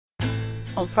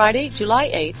On Friday, July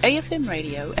 8th, AFM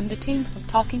Radio and the team from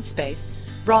Talking Space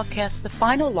broadcast the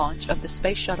final launch of the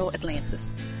Space Shuttle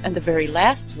Atlantis and the very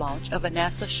last launch of a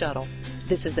NASA shuttle.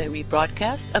 This is a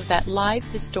rebroadcast of that live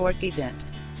historic event.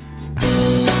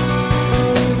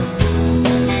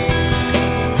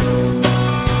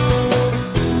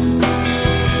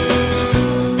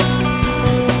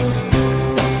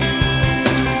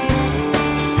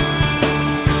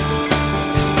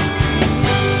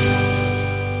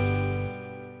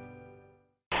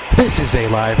 This is a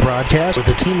live broadcast with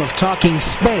a team of Talking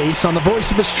Space on the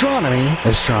voice of astronomy,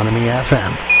 Astronomy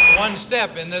FM. One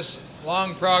step in this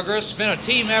long progress. It's been a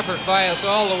team effort by us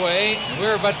all the way, and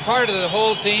we're but part of the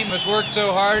whole team that's worked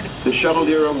so hard. The shuttle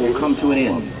era will come to an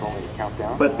end,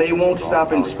 but they won't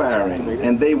stop inspiring,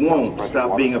 and they won't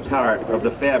stop being a part of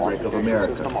the fabric of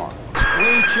America.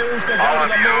 We choose to go to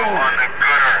the moon.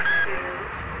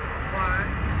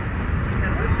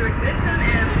 On the gooder.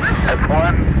 That's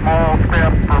one small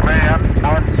step for man,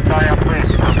 one giant leap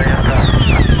for mankind.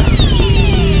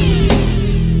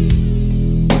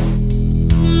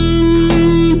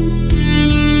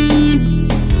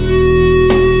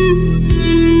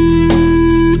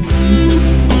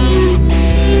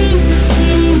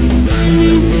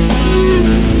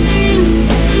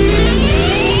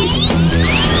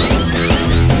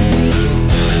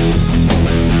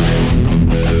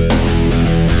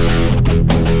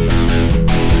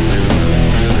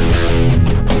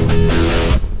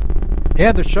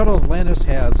 And the shuttle Atlantis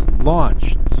has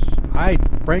launched.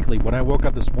 Frankly, when I woke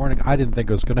up this morning, I didn't think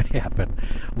it was going to happen.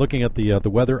 Looking at the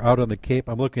weather out on the Cape,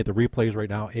 I'm looking at the replays right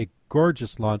now. A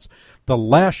gorgeous launch, the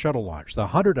last shuttle launch, the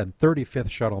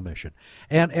 135th shuttle mission.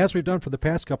 And as we've done for the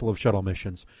past couple of shuttle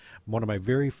missions, one of my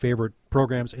very favorite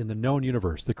programs in the known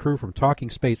universe, the crew from Talking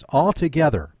Space, all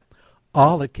together,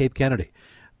 all at Cape Kennedy.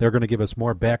 They're going to give us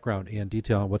more background and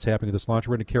detail on what's happening with this launch.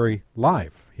 We're going to carry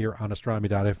live here on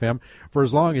astronomy.fm for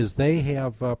as long as they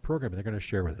have programming they're going to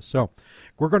share with us. So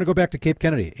we're going to go back to Cape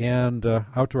Kennedy and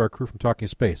out to our crew from Talking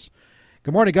Space.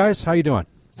 Good morning, guys. How you doing?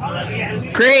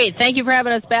 Great. Thank you for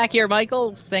having us back here,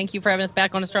 Michael. Thank you for having us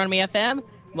back on Astronomy FM.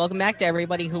 Welcome back to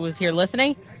everybody who was here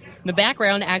listening. In the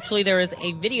background, actually, there is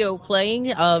a video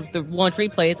playing of the launch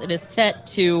replays. It is set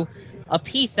to a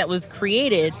piece that was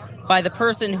created by the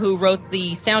person who wrote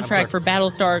the soundtrack for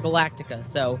Battlestar Galactica.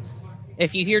 So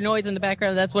if you hear noise in the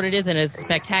background, that's what it is, and it's a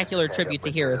spectacular tribute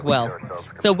to hear as well.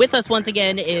 So with us once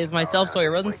again is myself,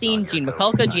 Sawyer Rosenstein, Gene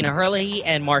McCulka, Gina Hurley,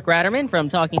 and Mark Ratterman from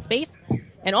Talking Space.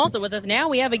 And also with us now,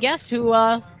 we have a guest who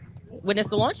witnessed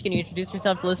the launch. Can you introduce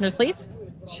yourself to listeners, please?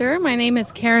 Sure. My name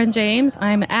is Karen James.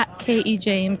 I'm at KE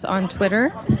James on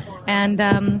Twitter. And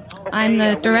I'm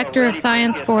the Director of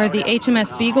Science for the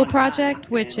HMS Beagle Project,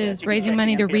 which is raising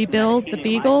money to rebuild the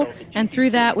Beagle. And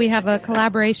through that, we have a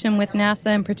collaboration with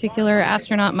NASA, in particular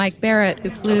astronaut Mike Barrett,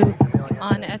 who flew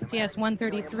on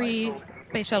STS-135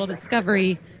 Space Shuttle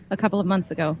Discovery a couple of months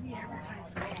ago.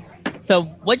 So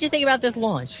what did you think about this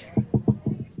launch?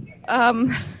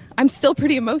 I'm still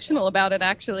pretty emotional about it,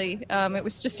 actually. It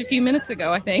was just a few minutes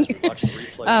ago, I think.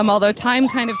 Although time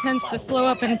kind of tends to slow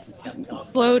up and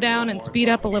slow down and speed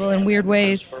up a little in weird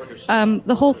ways.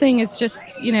 The whole thing is just,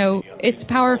 it's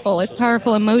powerful. It's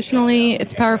powerful emotionally.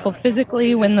 It's powerful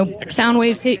physically when the sound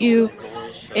waves hit you.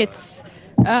 It's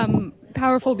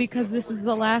powerful because this is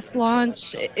the last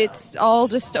launch. It's all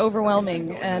just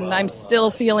overwhelming, and I'm still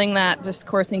feeling that just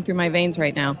coursing through my veins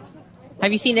right now.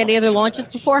 Have you seen any other launches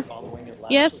before?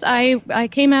 Yes, I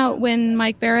came out when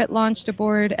Mike Barrett launched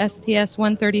aboard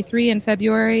STS-133 in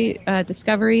February,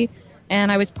 Discovery,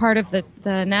 and I was part of the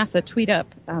NASA tweet-up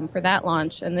for that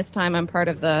launch, and this time I'm part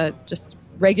of the just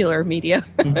regular media.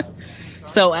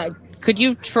 So could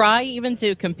you try even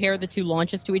to compare the two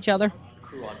launches to each other?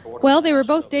 Well, they were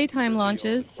both daytime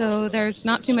launches, so there's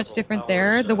not too much different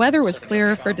there. The weather was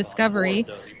clear for Discovery.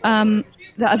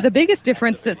 The biggest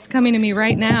difference that's coming to me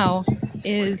right now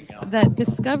is that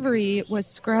Discovery was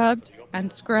scrubbed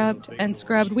and scrubbed and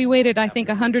scrubbed. We waited, I think,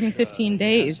 115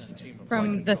 days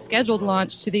from the scheduled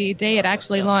launch to the day it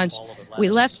actually launched. We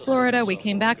left Florida. We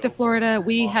came back to Florida.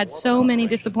 We had so many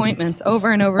disappointments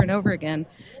over and over and over again.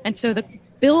 And so the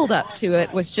build up to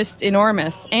it was just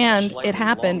enormous. And it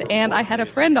happened. And I had a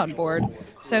friend on board.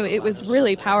 So it was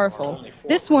really powerful.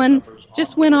 This one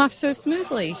just went off so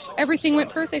smoothly. Everything went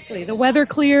perfectly. The weather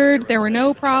cleared. There were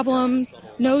no problems,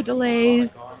 no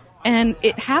delays. And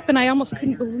it happened. I almost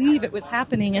couldn't believe it was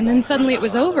happening. And then suddenly it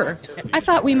was over. I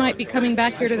thought we might be coming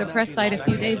back here to the press site a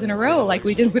few days in a row like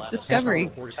we did with Discovery.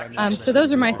 So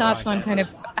those are my thoughts on kind of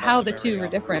how the two are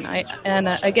different.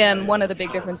 Again, one of the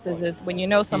big differences is when you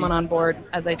know someone on board,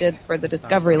 as I did for the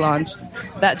Discovery launch,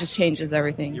 that just changes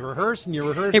everything. You rehearse and you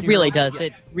rehearse. It really does.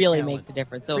 It really makes a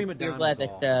difference. So we're glad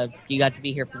that you got to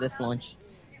be here for this launch.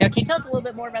 Now, can you tell us a little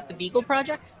bit more about the Beagle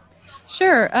project?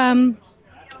 Sure.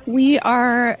 We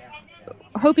are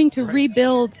hoping to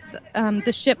rebuild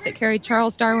the ship that carried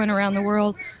Charles Darwin around the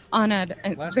world on a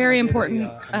very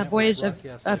important voyage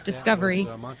of discovery.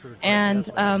 And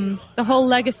the whole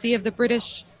legacy of the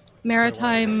British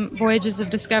maritime voyages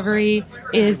of discovery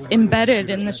is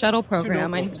embedded in the shuttle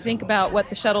program. I think about what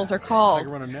the shuttles are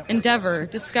called: Endeavour,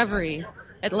 Discovery,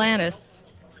 Atlantis.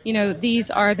 You know, these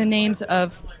are the names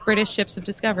of British ships of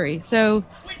discovery. So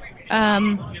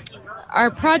our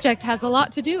project has a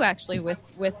lot to do, actually, with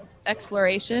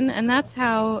exploration, and that's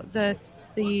how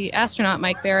the astronaut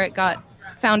Mike Barrett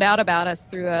found out about us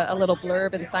through a little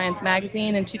blurb in Science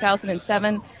magazine in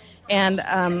 2007.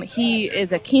 And he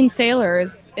is a keen sailor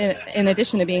in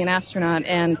addition to being an astronaut,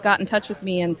 and got in touch with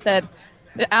me and said,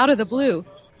 out of the blue,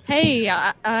 hey,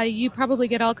 you probably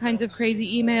get all kinds of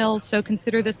crazy emails, so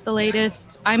consider this the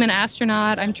latest. I'm an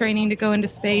astronaut. I'm training to go into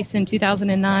space in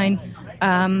 2009.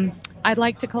 I'd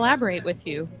like to collaborate with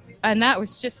you. And that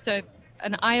was just an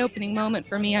eye-opening moment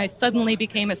for me. I suddenly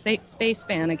became a space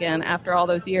fan again after all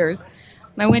those years.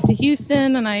 And I went to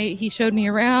Houston, and he showed me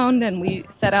around, and we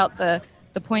set out the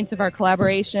points of our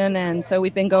collaboration. And so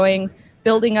we've been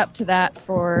building up to that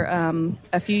for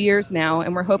a few years now,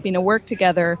 and we're hoping to work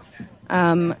together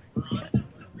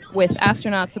with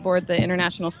astronauts aboard the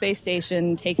International Space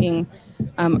Station, taking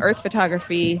Earth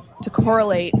photography to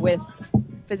correlate with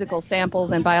physical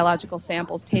samples and biological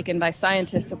samples taken by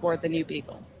scientists aboard the New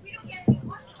Beagle.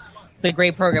 It's a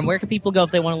great program. Where can people go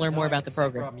if they want to learn more about the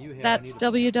program? That's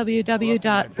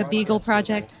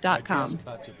www.thebeagleproject.com.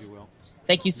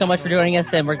 Thank you so much for joining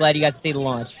us, and we're glad you got to see the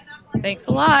launch. Thanks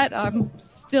a lot. I'm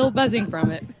still buzzing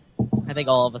from it. I think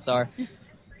all of us are. A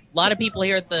lot of people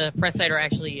here at the press site are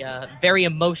actually very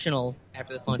emotional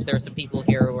after this launch. There are some people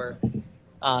here who are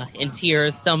in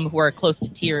tears, some who are close to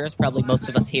tears. Probably most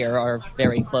of us here are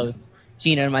very close.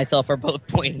 Gina and myself are both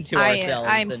pointing to ourselves.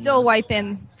 I'm still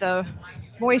wiping the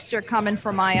moisture coming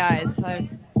from my eyes.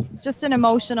 It's just an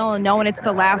emotional, and knowing it's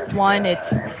the last one,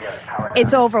 it's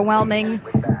overwhelming.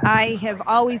 I have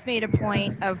always made a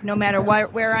point of, no matter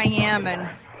where I am and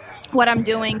what I'm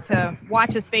doing, to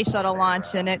watch a space shuttle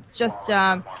launch, and it's just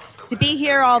to be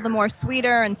here all the more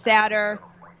sweeter and sadder.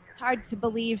 It's hard to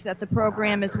believe that the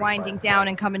program is winding down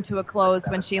and coming to a close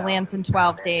when she lands in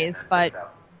 12 days, but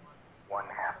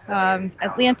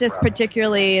Atlantis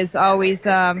particularly is always,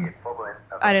 I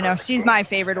don't know, she's my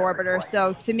favorite orbiter,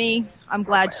 so to me, I'm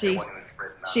glad she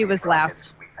was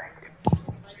last.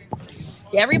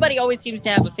 Yeah, everybody always seems to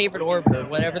have a favorite orbiter,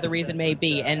 whatever the reason may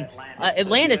be, and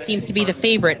Atlantis seems to be the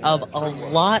favorite of a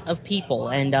lot of people,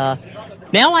 and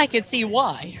now I can see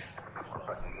why.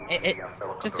 It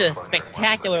just a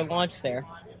spectacular launch there,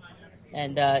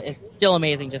 and it's still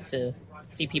amazing just to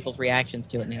see people's reactions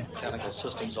to it now.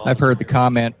 I've heard the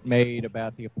comment made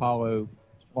about the Apollo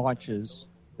launches,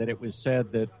 that it was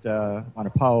said that on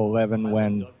Apollo 11,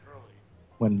 when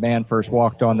man first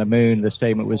walked on the moon, the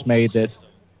statement was made that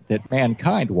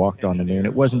mankind walked on the moon.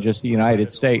 It wasn't just the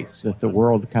United States, that the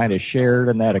world kind of shared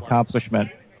in that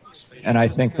accomplishment. And I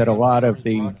think that a lot of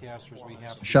the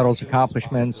shuttle's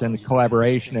accomplishments and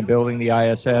collaboration in building the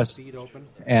ISS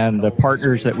and the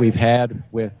partners that we've had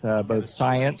with both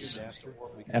science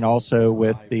and also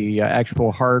with the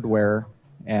actual hardware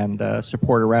and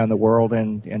support around the world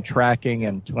and tracking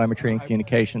and telemetry and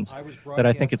communications, that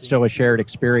I think it's still a shared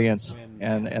experience.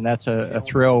 And that's a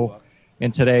thrill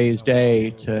in today's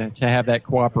day to have that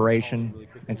cooperation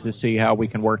and to see how we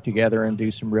can work together and do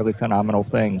some really phenomenal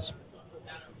things.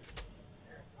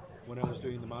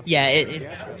 Yeah,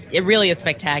 it really is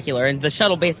spectacular, and the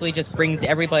shuttle basically just brings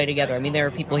everybody together. I mean, there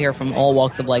are people here from all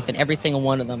walks of life, and every single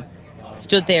one of them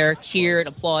stood there, cheered,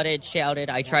 applauded, shouted.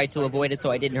 I tried to avoid it so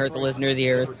I didn't hurt the listeners'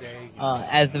 ears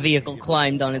as the vehicle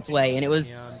climbed on its way, and it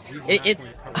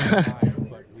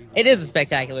it is a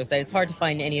spectacular sight. It's hard to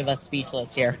find any of us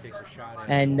speechless here,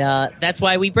 and that's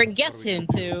why we bring guests in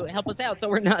to help us out, so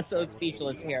we're not so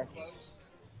speechless here.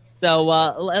 So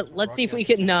let's see if we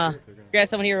can grab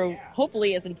someone here who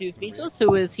hopefully isn't too speechless,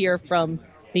 who is here from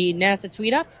the NASA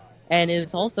Tweet Up and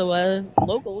is also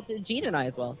local to Gina and I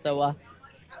as well. So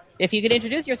if you could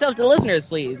introduce yourself to the listeners,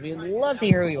 please. We'd love to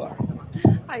hear who you are.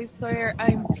 Hi, Sawyer.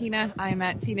 I'm Tina. I'm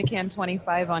at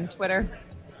TinaCan25 on Twitter.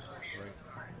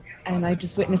 and I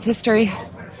just witnessed history.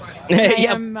 I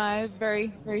am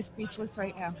very, very speechless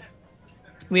right now.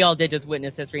 We all did just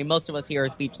witness history. Most of us here are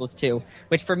speechless too,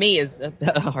 which for me is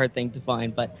a hard thing to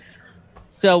find. But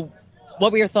so,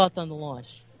 what were your thoughts on the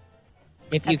launch?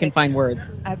 If you can find words.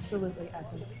 Absolutely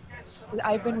epic.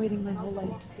 I've been waiting my whole life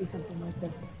to see something like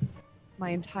this. My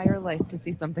entire life to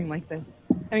see something like this.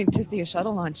 I mean, to see a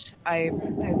shuttle launch. I've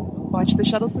watched the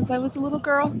shuttle since I was a little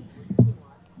girl.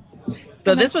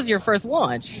 So this was your first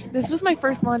launch? This was my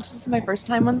first launch. This is my first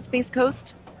time on the Space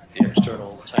Coast.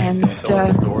 And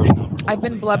I've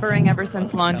been blubbering ever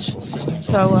since launch.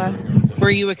 So, were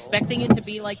you expecting it to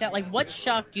be like that? Like, what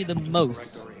shocked you the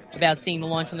most about seeing the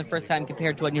launch for the first time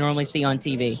compared to what you normally see on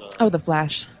TV? Oh, the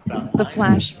flash. The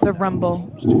flash, the rumble.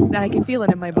 I can feel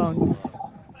it in my bones.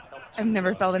 I've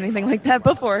never felt anything like that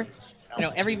before. You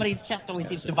know, everybody's chest always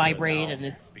seems to vibrate, and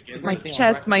it's my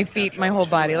chest, my feet, my whole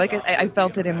body. Like, I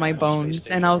felt it in my bones,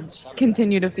 and I'll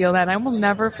continue to feel that. I will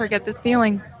never forget this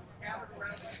feeling.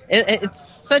 It's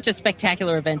such a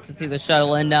spectacular event to see the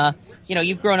shuttle, and you know,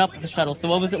 you've grown up with the shuttle, so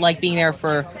what was it like being there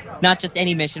for not just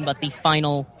any mission, but the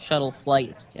final shuttle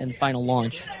flight and final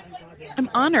launch? I'm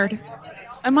honored.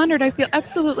 I feel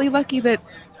absolutely lucky that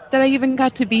I even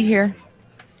got to be here.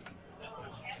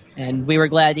 And we were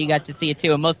glad you got to see it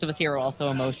too, and most of us here are also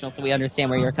emotional, so we understand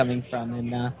where you're coming from.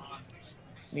 And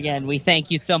again, we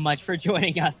thank you so much for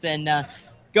joining us, and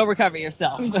go recover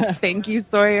yourself. Thank you,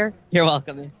 Sawyer. You're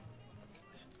welcome.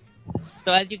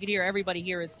 So as you can hear, everybody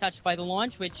here is touched by the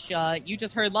launch, which you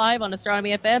just heard live on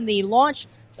Astronomy FM, the launch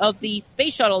of the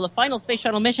space shuttle, the final space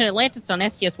shuttle mission Atlantis on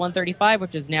STS-135,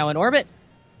 which is now in orbit.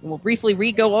 And we'll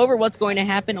briefly go over what's going to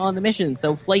happen on the mission.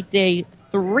 So Flight Day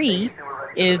 3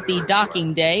 is the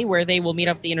docking day, where they will meet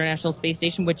up at the International Space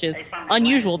Station, which is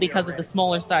unusual because of the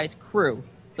smaller size crew.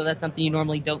 So that's something you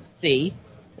normally don't see.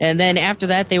 And then after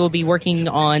that, they will be working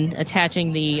on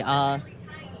attaching the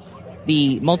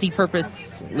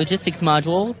multi-purpose logistics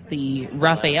module, the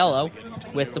Raffaello,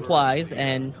 with supplies,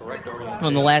 and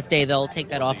on the last day they'll take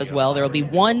that off as well. There will be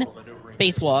one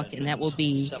spacewalk, and that will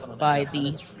be by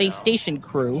the space station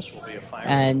crew.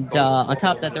 And on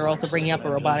top of that, they're also bringing up a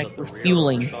robotic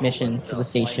refueling mission to the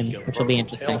station, which will be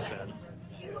interesting.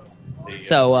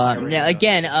 So,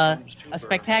 again, a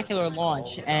spectacular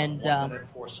launch, and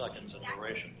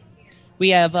we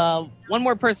have one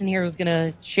more person here who's going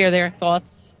to share their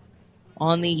thoughts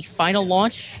on the final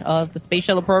launch of the Space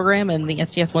Shuttle program and the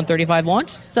STS-135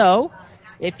 launch. So,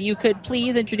 if you could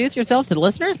please introduce yourself to the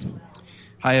listeners.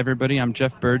 Hi, everybody. I'm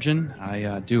Jeff Burgeon.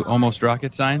 I do almost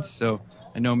rocket science, so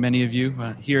I know many of you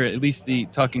here, at least the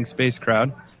Talking Space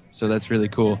crowd, so that's really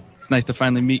cool. It's nice to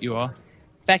finally meet you all.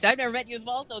 In fact, I've never met you as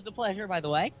well, so it's a pleasure, by the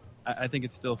way. I think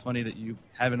it's still funny that you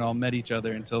haven't all met each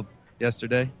other until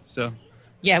yesterday, so...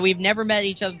 Yeah, we've never met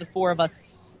each other, the four of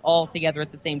us, all together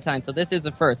at the same time, so this is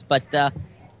a first. But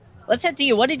let's head to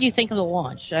you. What did you think of the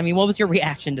launch? I mean, what was your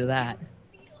reaction to that?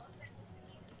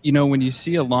 You know, when you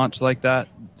see a launch like that,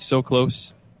 so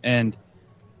close, and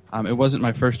it wasn't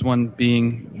my first one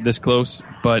being this close,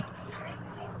 but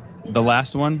the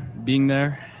last one being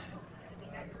there,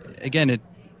 again,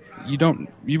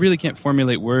 you really can't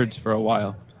formulate words for a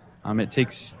while. It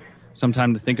takes some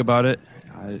time to think about it.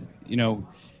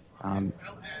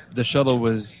 The shuttle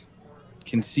was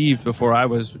conceived before I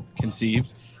was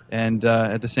conceived, and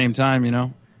at the same time,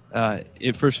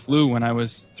 it first flew when I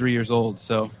was 3 years old,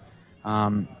 so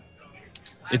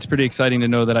it's pretty exciting to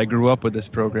know that I grew up with this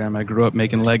program. I grew up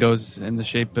making Legos in the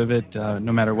shape of it,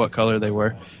 no matter what color they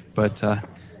were. But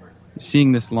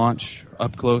seeing this launch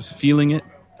up close, feeling it,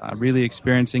 really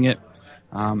experiencing it,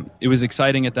 it was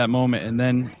exciting at that moment. And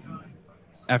then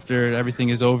after everything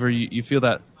is over, you feel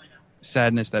that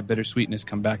sadness, that bittersweetness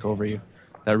come back over you,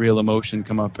 that real emotion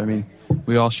come up. I mean,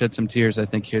 we all shed some tears, I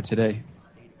think, here today.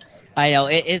 I know.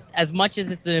 It as much as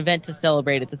it's an event to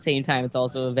celebrate, at the same time, it's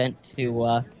also an event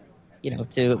to...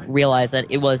 to realize that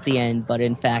it was the end, but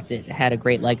in fact it had a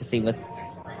great legacy with,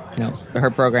 her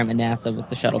program at NASA with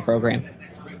the shuttle program.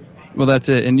 Well, that's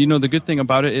it. And, the good thing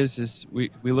about it is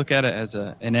we look at it as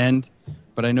an end,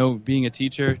 but I know being a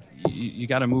teacher, you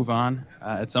got to move on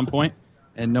at some point,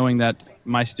 and knowing that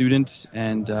my students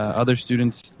and other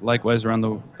students likewise around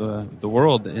the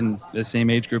world in the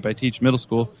same age group I teach, middle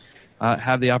school,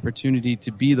 have the opportunity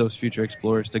to be those future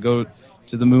explorers, to go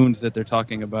to the moons that they're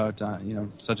talking about,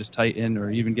 such as Titan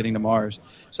or even getting to Mars.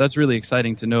 So that's really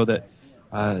exciting to know that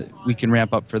we can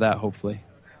ramp up for that, hopefully.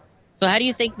 So how do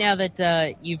you think now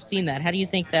that you've seen that, how do you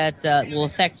think that will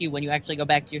affect you when you actually go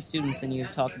back to your students and you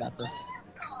talk about this?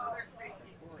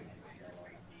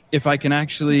 If I can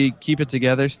actually keep it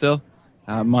together still,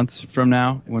 months from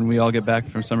now, when we all get back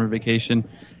from summer vacation,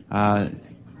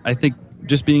 I think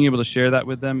just being able to share that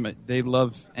with them, they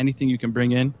love anything you can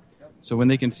bring in. So when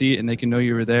they can see it and they can know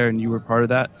you were there and you were part of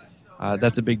that,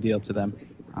 that's a big deal to them.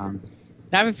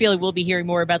 I have a feeling we'll be hearing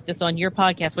more about this on your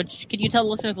podcast. Can you tell the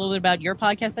listeners a little bit about your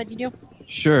podcast that you do?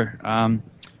 Sure.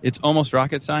 It's Almost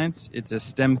Rocket Science. It's a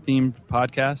STEM-themed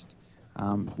podcast.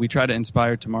 We try to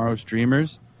inspire tomorrow's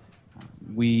dreamers.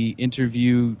 We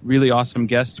interview really awesome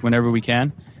guests whenever we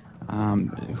can,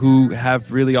 who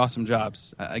have really awesome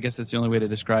jobs. I guess that's the only way to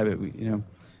describe it.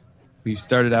 We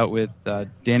started out with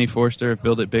Danny Forster of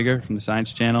Build It Bigger from the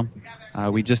Science Channel.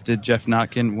 We just did Jeff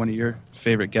Notkin, one of your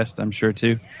favorite guests, I'm sure,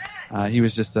 too. He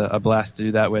was just a blast to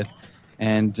do that with.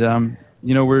 And,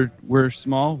 we're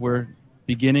small, we're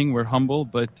beginning, we're humble,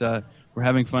 but we're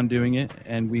having fun doing it,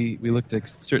 and we look to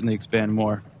certainly expand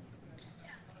more.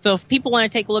 So if people want to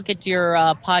take a look at your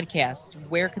podcast,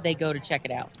 where could they go to check it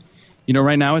out?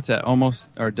 Right now it's at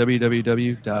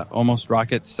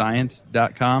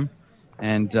www.almostrocketscience.com.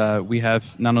 And we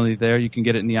have not only there, you can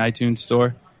get it in the iTunes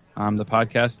store, the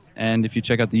podcast, and if you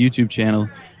check out the YouTube channel,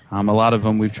 a lot of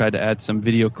them we've tried to add some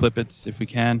video clippets if we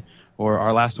can, or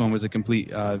our last one was a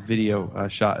complete video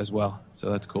shot as well,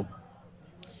 so that's cool.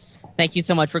 Thank you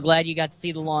so much. We're glad you got to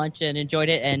see the launch and enjoyed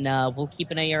it, and we'll keep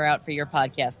an ear out for your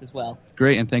podcast as well.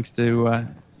 Great, and thanks to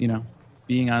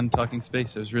being on Talking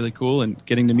Space. It was really cool, and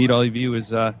getting to meet all of you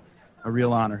is a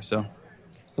real honor, so...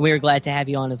 We are glad to have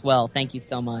you on as well. Thank you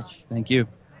so much. Thank you.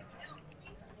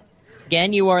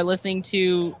 Again, you are listening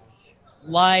to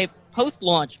live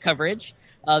post-launch coverage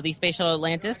of the Space Shuttle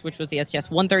Atlantis, which was the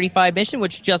STS-135 mission,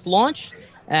 which just launched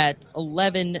at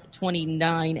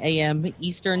 11:29 a.m.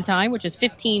 Eastern Time, which is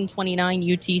 15:29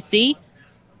 UTC.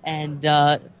 And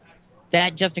that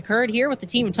just occurred here with the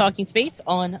team of Talking Space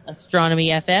on Astronomy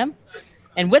FM.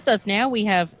 And with us now, we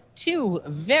have two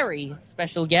very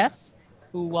special guests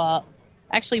who...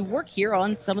 actually work here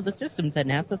on some of the systems at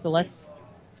NASA. So let's,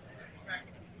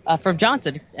 from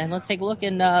Johnson, and let's take a look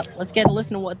and let's get a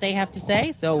listen to what they have to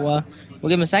say. So we'll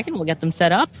give them a second. We'll get them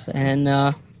set up,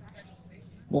 and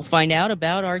we'll find out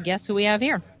about our guests who we have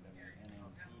here.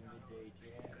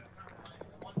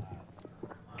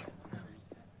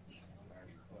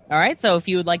 All right. So if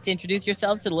you would like to introduce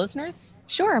yourselves to the listeners.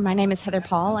 Sure. My name is Heather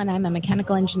Paul, and I'm a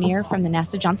mechanical engineer from the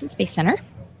NASA Johnson Space Center.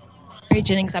 Mary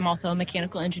Jennings. I'm also a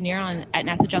mechanical engineer at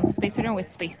NASA Johnson Space Center with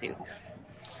spacesuits.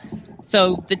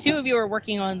 So the two of you are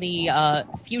working on the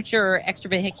future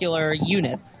extravehicular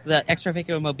units, the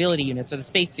extravehicular mobility units, or the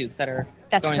spacesuits that are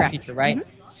going in the future, right?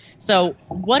 Mm-hmm. So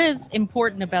what is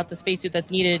important about the spacesuit that's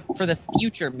needed for the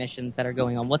future missions that are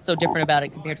going on? What's so different about it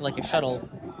compared to like a shuttle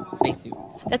spacesuit?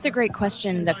 That's a great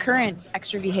question. The current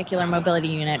extravehicular mobility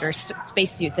unit or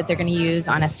spacesuit that they're going to use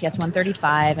on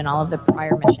STS-135 and all of the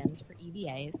prior missions for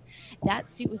EVAs, that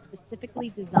suit was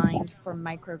specifically designed for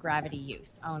microgravity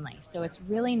use only. So it's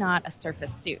really not a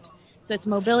surface suit. So its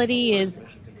mobility is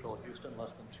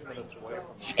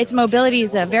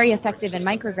very effective in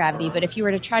microgravity, but if you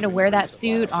were to try to wear that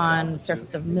suit on the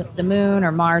surface of the moon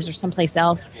or Mars or someplace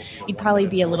else, you'd probably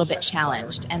be a little bit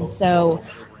challenged. And so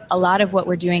a lot of what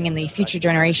we're doing in the future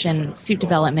generation suit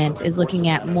development is looking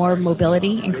at more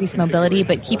mobility, increased mobility,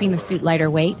 but keeping the suit lighter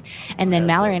weight. And then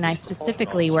Mallory and I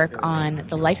specifically work on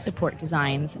the life support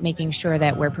designs, making sure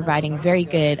that we're providing very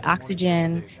good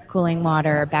oxygen, cooling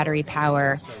water, battery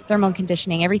power, thermal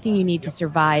conditioning, everything you need to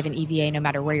survive an EVA no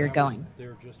matter where you're going.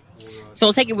 So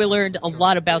I'll take it we learned a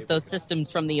lot about those systems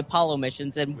from the Apollo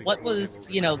missions, and what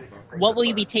will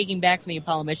you be taking back from the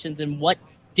Apollo missions, and what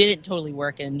didn't totally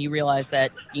work and you realize that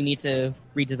you need to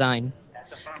redesign?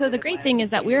 So the great thing is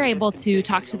that we were able to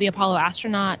talk to the Apollo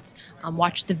astronauts,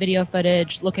 watch the video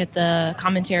footage, look at the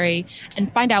commentary,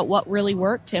 and find out what really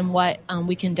worked and what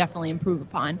we can definitely improve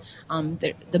upon.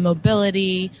 The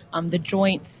mobility, the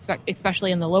joints,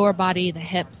 especially in the lower body, the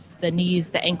hips, the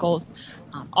knees, the ankles,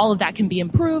 all of that can be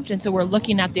improved. And so we're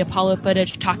looking at the Apollo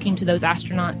footage, talking to those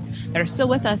astronauts that are still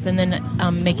with us, and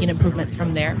then making improvements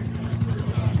from there.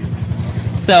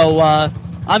 So,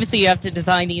 obviously you have to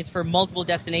design these for multiple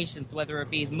destinations, whether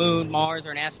it be the moon, Mars,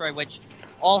 or an asteroid, which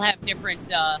all have different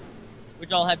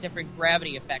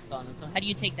gravity effects on them. So how do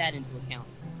you take that into account?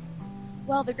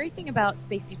 Well, the great thing about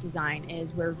spacesuit design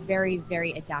is we're very,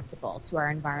 very adaptable to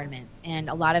our environment. And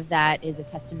a lot of that is a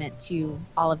testament to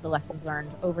all of the lessons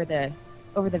learned over the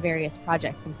various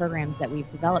projects and programs that we've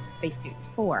developed spacesuits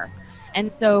for.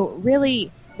 And so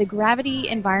really the gravity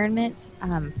environment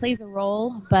plays a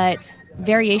role, but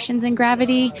variations in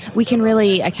gravity we can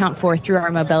really account for through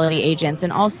our mobility agents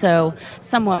and also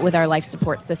somewhat with our life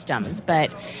support systems.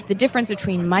 But the difference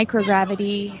between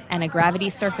microgravity and a gravity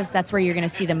surface, that's where you're going to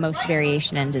see the most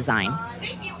variation in design.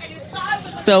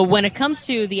 So when it comes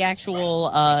to the actual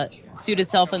suit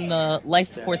itself and the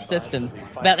life support systems,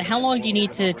 about how long do you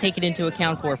need to take it into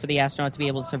account for the astronaut to be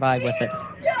able to survive with it?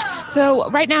 So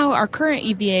right now, our current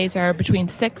EVAs are between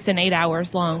 6 and 8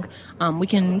 hours long. We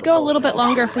can go a little bit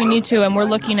longer if we need to, and we're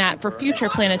looking at, for future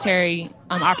planetary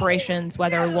operations,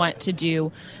 whether we want to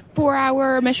do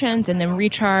 4-hour missions and then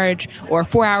recharge, or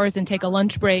 4 hours and take a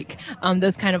lunch break,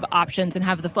 those kind of options, and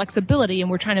have the flexibility. And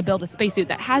we're trying to build a spacesuit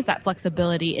that has that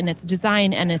flexibility in its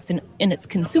design and in its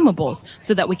consumables,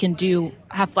 so that we can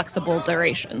have flexible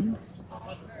durations.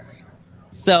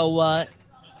 So,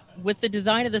 with the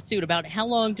design of the suit, about how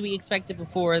long do we expect it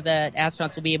before that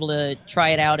astronauts will be able to try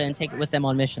it out and take it with them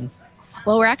on missions?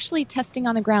 Well, we're actually testing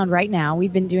on the ground right now.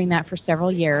 We've been doing that for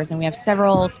several years, and we have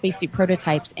several spacesuit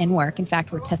prototypes in work. In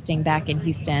fact, we're testing back in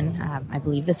Houston, I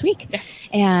believe, this week. Yeah.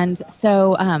 And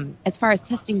so as far as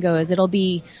testing goes, it'll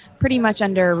be pretty much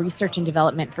under research and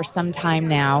development for some time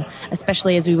now,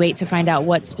 especially as we wait to find out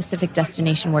what specific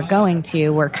destination we're going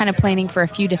to. We're kind of planning for a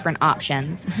few different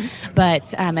options. Mm-hmm.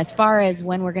 But as far as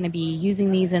when we're going to be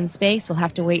using these in space, we'll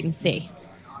have to wait and see.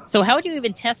 So how do you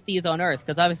even test these on Earth?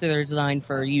 Because obviously they're designed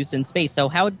for use in space. So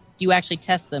how do you actually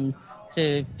test them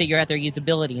to figure out their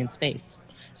usability in space?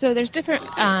 So there's different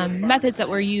methods that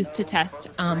were used to test,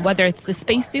 whether it's the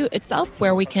spacesuit itself,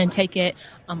 where we can take it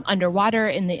underwater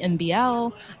in the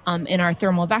MBL, in our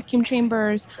thermal vacuum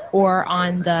chambers, or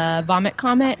on the Vomit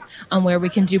Comet, where we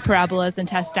can do parabolas and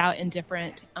test out in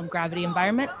different gravity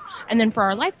environments. And then for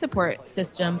our life support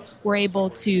system,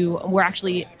 we're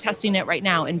actually testing it right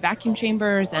now in vacuum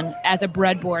chambers and as a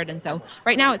breadboard. And so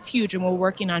right now it's huge, and we're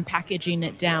working on packaging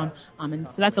it down.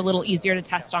 And so that's a little easier to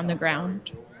test on the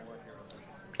ground.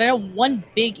 Because I know one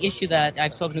big issue that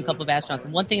I've spoken to a couple of astronauts,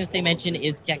 one thing that they mention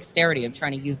is dexterity of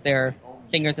trying to use their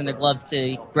fingers and their gloves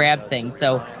to grab things.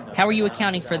 So how are you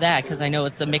accounting for that? Because I know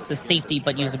it's a mix of safety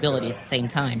but usability at the same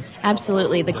time.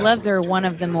 Absolutely. The gloves are one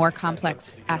of the more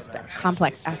complex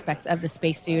aspects of the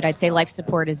spacesuit. I'd say life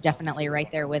support is definitely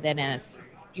right there with it, and it's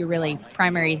your really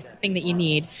primary thing that you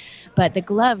need. But the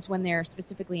gloves, when they're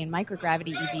specifically in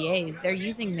microgravity EVAs, they're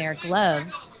using their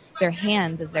gloves, their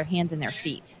hands, as their hands and their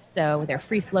feet. So they're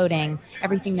free floating.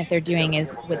 Everything that they're doing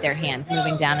is with their hands,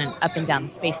 moving down and up and down the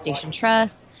space station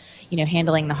truss,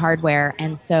 handling the hardware.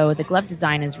 And so the glove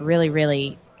design is really,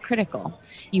 really critical.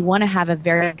 You want to have a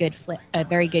very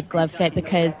good glove fit,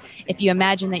 because if you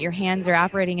imagine that your hands are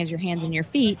operating as your hands and your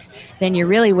feet, then you're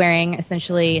really wearing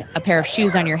essentially a pair of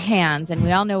shoes on your hands. And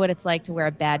we all know what it's like to wear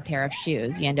a bad pair of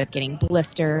shoes. You end up getting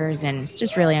blisters, and it's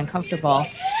just really uncomfortable.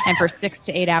 And for 6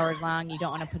 to 8 hours long, you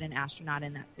don't want to put an astronaut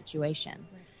in that situation.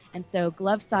 And so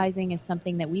glove sizing is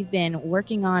something that we've been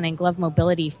working on in glove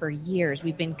mobility for years.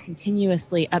 We've been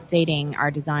continuously updating our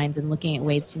designs and looking at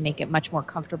ways to make it much more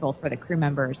comfortable for the crew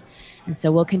members. And so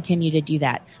we'll continue to do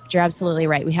that. But you're absolutely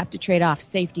right. We have to trade off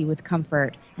safety with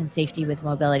comfort and safety with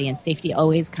mobility, and safety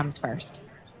always comes first.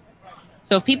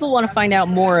 So if people want to find out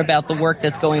more about the work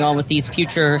that's going on with these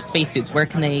future spacesuits, where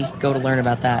can they go to learn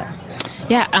about that?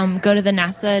 Yeah, go to the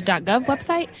nasa.gov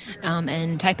website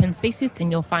and type in spacesuits,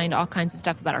 and you'll find all kinds of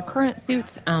stuff about our current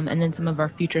suits and then some of our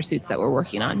future suits that we're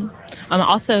working on.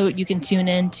 Also, you can tune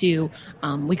in to,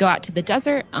 we go out to the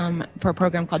desert for a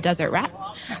program called Desert Rats.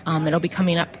 It'll be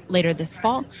coming up later this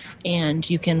fall, and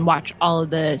you can watch all of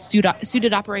the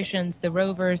suited operations, the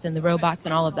rovers and the robots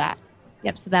and all of that.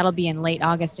 Yep, so that'll be in late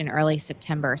August and early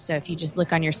September. So if you just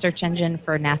look on your search engine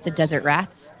for NASA Desert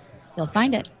Rats, you'll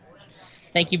find it.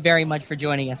 Thank you very much for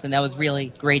joining us, and that was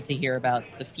really great to hear about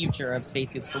the future of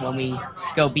spacesuits for when we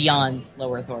go beyond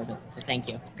low Earth orbit. So thank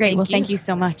you. Great. Thank you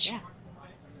so much. Yeah.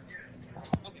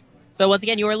 So once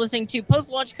again, you are listening to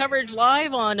post-launch coverage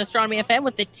live on Astronomy FM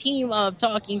with the team of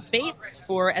Talking Space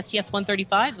for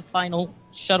STS-135, the final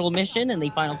shuttle mission and the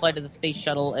final flight of the Space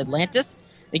Shuttle Atlantis.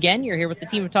 Again, you're here with the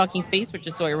team of Talking Space, which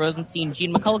is Sawyer Rosenstein,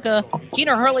 Gene McCullough,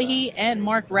 Gina Herlihy, and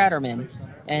Mark Ratterman.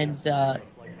 And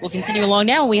we'll continue along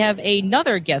now. We have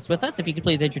another guest with us. If you could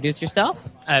please introduce yourself.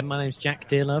 My name's Jack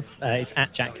Dearlove. It's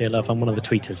at Jack Dearlove. I'm one of the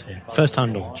tweeters here. First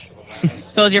time launch.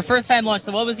 So it's your first time launch.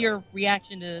 So what was your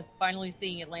reaction to finally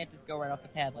seeing Atlantis go right off the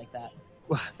pad like that?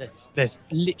 Well, there's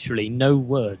literally no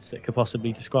words that could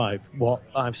possibly describe what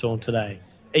I saw today.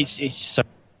 It's so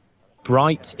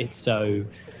bright. It's so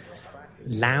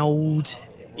loud.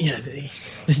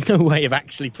 There's no way of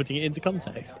actually putting it into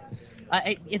context.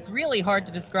 It's really hard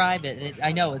to describe it.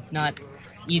 I know it's not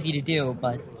easy to do,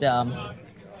 but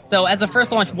so as a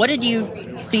first launch, what did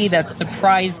you see that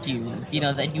surprised you,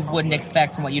 that you wouldn't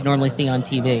expect from what you'd normally see on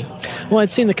TV? Well,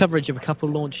 I'd seen the coverage of a couple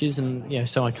of launches, and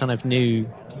so I kind of knew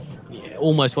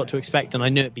almost what to expect, and I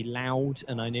knew it'd be loud,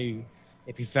 and I knew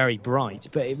it'd be very bright,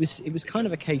 but it was kind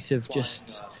of a case of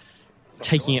just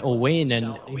taking it all in,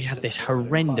 and we had this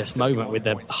horrendous moment with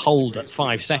the hold at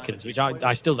 5 seconds, which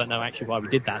I still don't know actually why we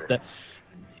did that. That,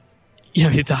 you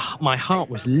know, my heart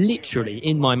was literally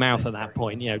in my mouth at that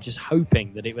point, you know, just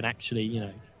hoping that it would actually, you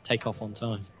know, take off on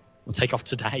time, or take off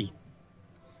today.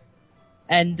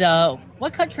 And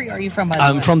what country are you from, by the way?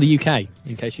 I'm from the UK,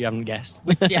 in case you haven't guessed.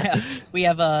 Yeah, we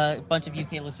have a bunch of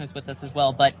UK listeners with us as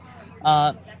well. But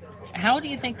how do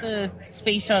you think the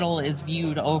space shuttle is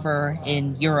viewed over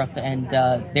in Europe, and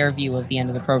their view of the end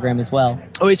of the program as well?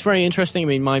 Oh, it's very interesting. I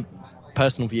mean, my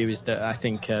personal view is that I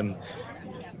think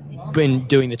when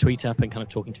doing the tweet up and kind of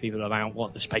talking to people about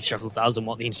what the space shuttle does and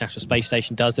what the International Space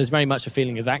Station does, there's very much a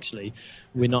feeling of actually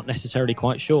we're not necessarily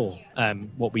quite sure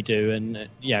what we do and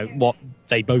you know what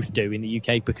they both do in the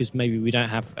UK, because maybe we don't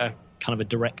have a kind of a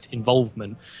direct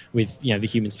involvement with, you know, the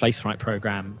human spaceflight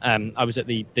program. I was at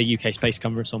the UK Space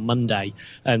Conference on Monday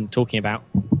talking about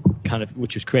kind of,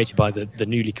 which was created by the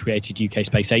newly created UK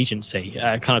Space Agency,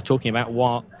 kind of talking about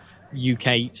what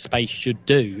UK space should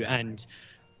do, and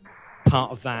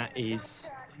part of that is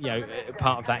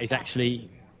actually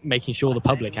making sure the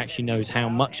public actually knows how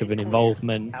much of an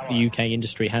involvement the UK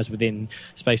industry has within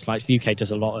space flights. The UK does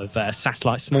a lot of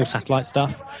small satellite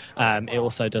stuff. It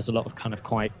also does a lot of kind of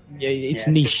it's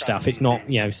niche stuff. It's not,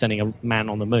 you know, sending a man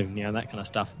on the moon, you know, that kind of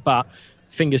stuff. But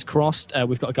fingers crossed,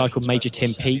 we've got a guy called Major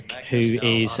Tim Peake, who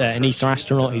is an ESA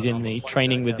astronaut. He's in the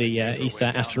training with the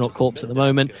ESA Astronaut Corps at the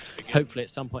moment. Hopefully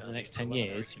at some point in the next 10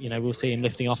 years, you know, we'll see him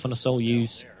lifting off on a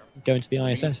Soyuz going to the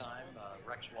ISS.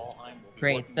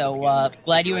 Great. So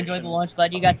glad you enjoyed the launch.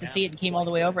 Glad you got to see it and came all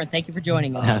the way over. And thank you for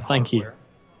joining us. Thank you.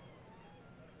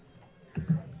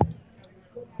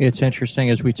 It's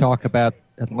interesting as we talk about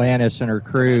Atlantis and her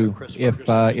crew.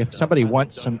 If somebody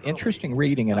wants some interesting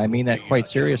reading, and I mean that quite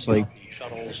seriously,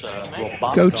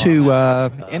 go to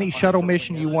any shuttle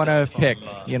mission you want to pick.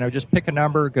 You know, just pick a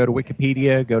number, go to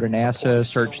Wikipedia, go to NASA,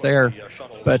 search there.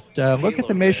 But look at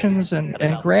the missions and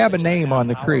grab a name on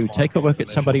the crew. Take a look at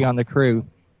somebody on the crew,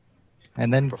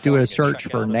 and then do a search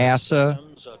for NASA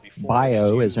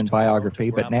bio, as in biography,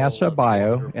 but NASA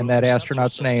bio, and that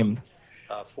astronaut's name.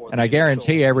 And I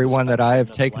guarantee everyone that I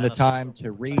have taken the time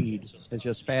to read has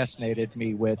just fascinated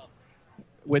me with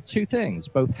two things,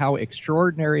 both how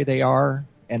extraordinary they are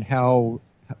and how,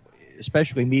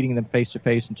 especially meeting them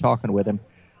face-to-face and talking with them,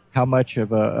 how much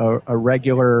of a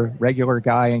regular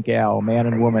guy and gal, man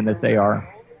and woman that they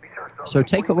are. So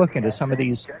take a look into some of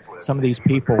these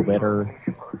people that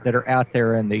are out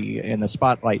there in the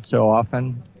spotlight so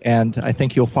often, and I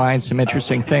think you'll find some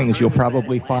interesting things. You'll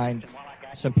probably find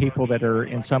some people that are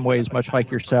in some ways much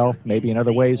like yourself, maybe in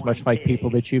other ways much like people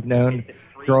that you've known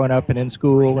growing up and in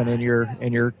school and in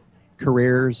your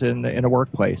careers in a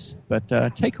workplace. But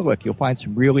take a look. You'll find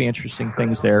some really interesting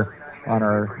things there on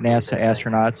our NASA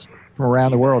astronauts from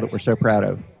around the world that we're so proud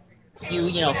of.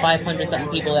 500-something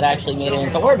people that actually made it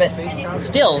into orbit.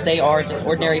 Still, they are just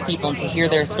ordinary people, and to hear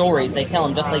their stories, they tell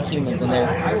them just like humans, and they're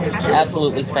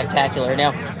absolutely spectacular.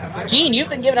 Now, Gene, you've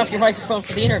been giving off your microphone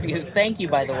for the interviews. Thank you,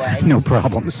 by the way. No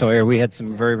problem, Sawyer. We had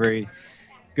some very, very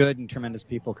good and tremendous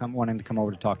people wanting to come over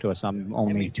to talk to us. I'm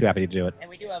only too happy to do it. And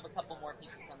we do have a couple more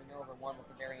people coming over, one with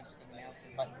a very interesting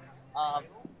announcement. But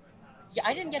yeah,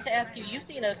 I didn't get to ask you. You've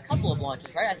seen a couple of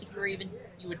launches, right? I think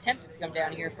you attempted to come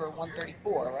down here for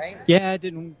 134, right? Yeah, it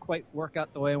didn't quite work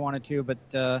out the way I wanted to, but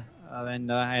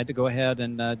and I had to go ahead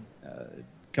and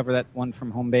cover that one from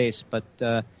home base. But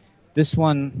this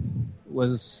one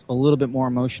was a little bit more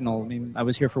emotional. I mean, I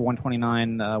was here for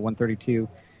 129, 132,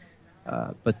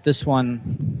 but this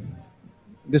one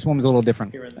was a little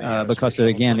different because,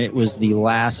 again, it was the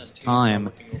last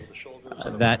time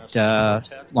that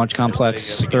Launch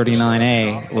Complex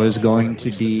 39A was going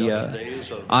to be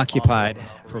occupied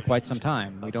for quite some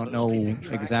time. We don't know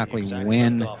exactly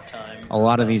when a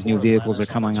lot of these new vehicles are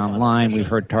coming online. We've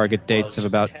heard target dates of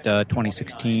about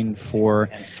 2016 for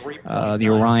the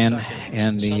Orion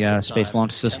and the Space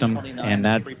Launch System, and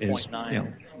that is,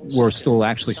 we're still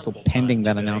pending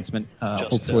that announcement.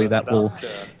 Hopefully that will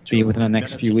be within the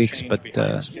next few weeks, but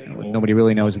nobody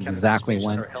really knows exactly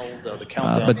when.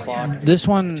 But this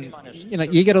one,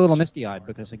 you get a little misty-eyed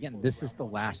because, again, this is the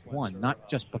last one, not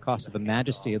just because of the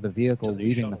majesty of the vehicle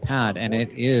leaving the pad, and it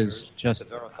is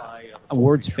just,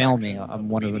 words fail me on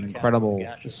what an incredible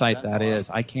sight that is.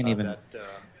 I can't even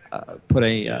put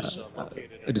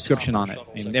a description on it.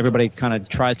 I mean, everybody kind of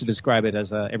tries to describe it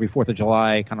as every 4th of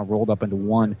July kind of rolled up into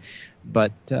one,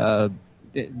 but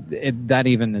that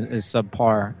even is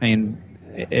subpar. I mean,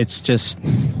 it's just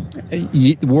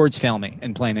words fail me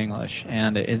in plain English,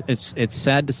 and it's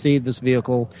sad to see this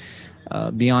vehicle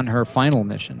be on her final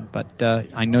mission. But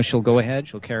I know she'll go ahead,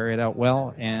 she'll carry it out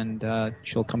well, and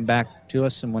she'll come back to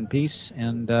us in one piece,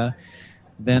 and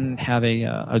then have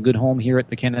a good home here at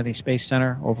the Kennedy Space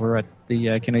Center, over at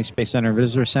the Kennedy Space Center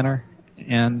Visitor Center,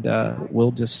 and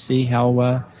we'll just see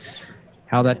how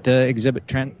that exhibit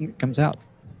trend comes out.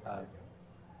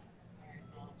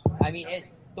 I mean,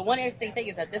 the one interesting thing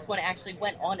is that this one actually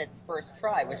went on its first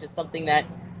try, which is something that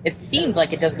it seems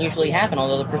like it doesn't usually happen,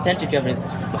 although the percentage of it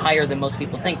is higher than most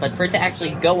people think. But for it to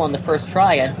actually go on the first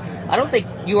try, I don't think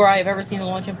you or I have ever seen a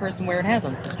launch in person where it has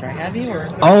on the first try, have you? Or?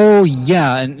 Oh,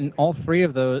 yeah, and all three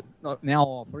of them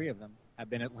have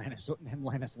been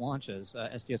Atlantis launches.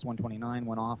 STS-129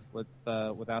 went off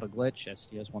without a glitch.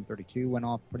 STS-132 went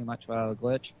off pretty much without a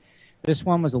glitch. This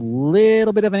one was a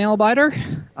little bit of a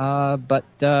nail-biter,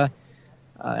 but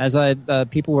as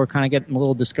people were kind of getting a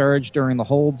little discouraged during the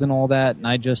holds and all that, and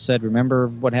I just said, remember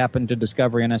what happened to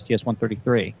Discovery on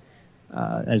STS-133.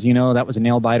 As you know, that was a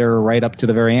nail-biter right up to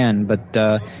the very end, but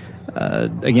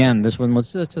again, this one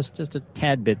was just a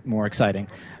tad bit more exciting.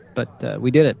 But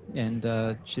we did it,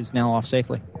 and she's now off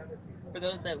safely. For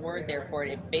those that weren't there for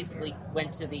it, it basically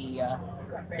went to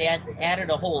they added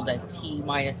a hold at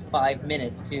T-5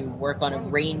 minutes to work on a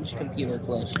range computer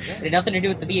glitch. It had nothing to do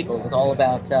with the vehicle. It was all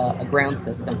about a ground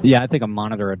system. Yeah, I think a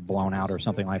monitor had blown out or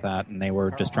something like that, and they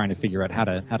were just trying to figure out how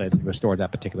to restore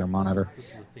that particular monitor.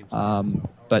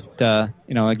 But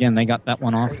again, they got that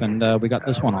one off, and we got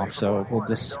this one off. So we'll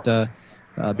just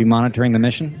be monitoring the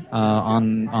mission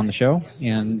on the show,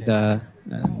 and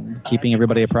keeping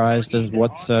everybody apprised of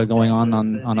what's going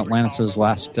on Atlantis'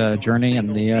 last journey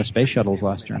and the space shuttle's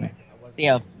last journey. See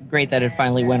how great that it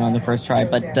finally went on the first try,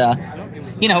 but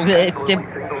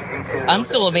I'm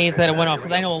still amazed that it went off,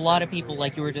 because I know a lot of people,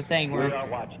 like you were just saying, were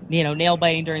nail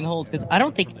biting during the holds, because I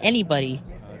don't think anybody,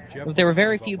 there were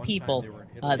very few people.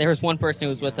 There was one person who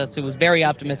was with us who was very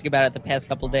optimistic about it the past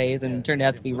couple of days and turned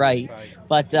out to be right.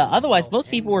 But otherwise,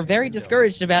 most people were very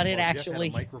discouraged about it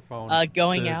actually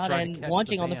going out and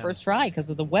launching on the first try because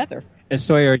of the weather.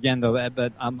 Sawyer again, though,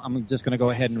 but I'm just going to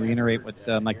go ahead and reiterate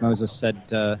what Mike Moses said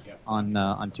on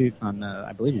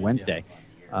I believe Wednesday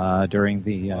during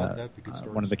the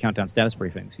one of the countdown status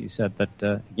briefings. He said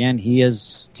that again he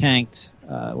has tanked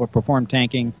or performed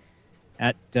tanking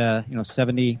at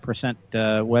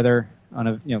 70% weather.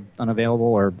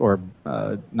 Unavailable or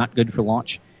not good for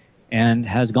launch, and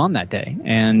has gone that day.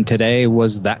 And today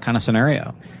was that kind of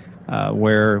scenario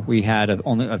where we had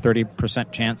only a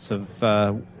 30% chance of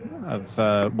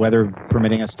weather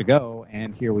permitting us to go,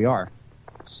 and here we are.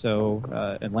 So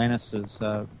Atlantis is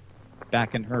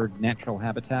back in her natural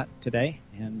habitat today,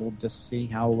 and we'll just see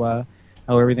how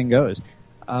everything goes.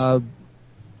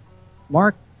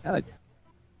 Mark, I've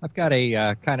got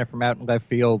a kind of from out in left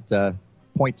field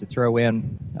point to throw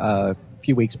in. A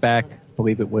few weeks back, I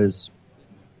believe it was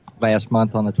last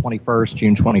month on the 21st,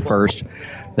 June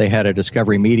 21st, they had a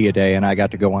Discovery Media Day, and I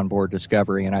got to go on board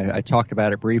Discovery, and I talked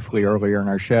about it briefly earlier in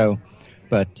our show,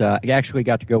 but I actually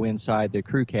got to go inside the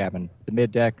crew cabin, the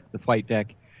mid-deck, the flight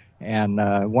deck, and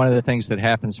one of the things that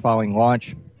happens following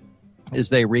launch is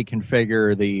they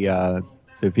reconfigure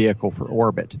the vehicle for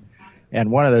orbit. And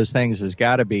one of those things has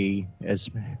got to be,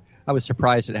 I was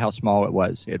surprised at how small it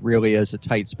was. It really is a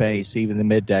tight space, even the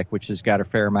mid-deck, which has got a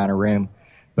fair amount of room.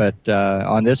 But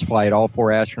on this flight, all four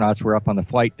astronauts were up on the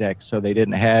flight deck, so they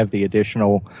didn't have the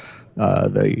additional,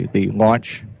 the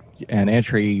launch and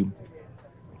entry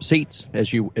seats,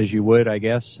 as you would, I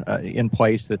guess, in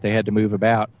place that they had to move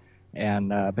about. And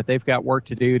but they've got work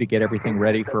to do to get everything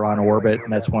ready for on orbit,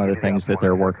 and that's one of the things that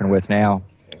they're working with now.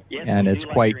 And it's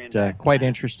quite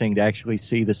interesting to actually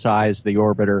see the size of the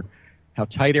orbiter, how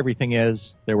tight everything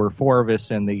is. There were four of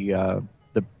us in the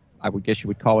I would guess you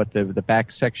would call it the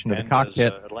back section of the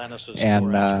cockpit,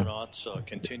 and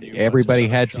everybody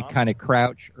had to kind of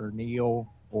crouch or kneel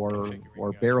or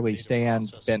barely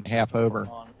stand, bent half over.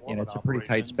 It's a pretty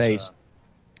tight space.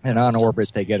 And on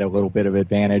orbit, they get a little bit of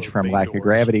advantage from lack of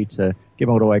gravity to give them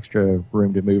a little extra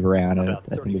room to move around. And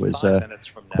I think it was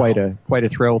quite a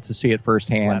thrill to see it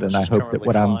firsthand. And I hope that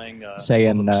what I'm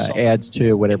saying adds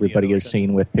to what everybody has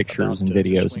seen with pictures and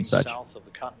videos and such.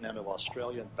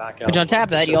 Which on top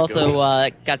of that, you also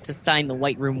got to sign the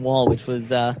White Room wall, which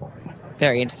was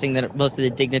very interesting that most of the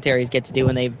dignitaries get to do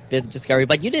when they visit Discovery.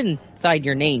 But you didn't sign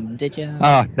your name, did you?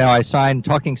 No, I signed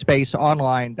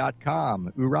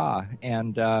TalkingSpaceOnline.com, hoorah,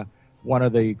 and one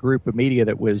of the group of media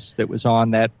that was on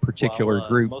that particular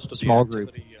group, small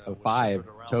group of 5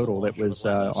 total that was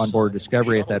on board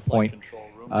Discovery at that point,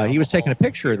 he was taking a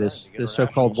picture of this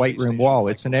so-called white room wall.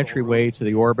 It's an entryway to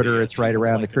the orbiter. It's right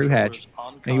around the crew hatch.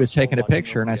 And he was taking a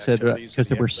picture, and I said, because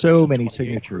there were so many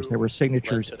signatures. There were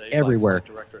signatures everywhere.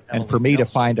 And for me to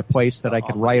find a place that I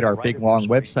could write our big, long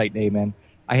website name in,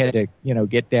 I had to,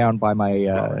 get down by my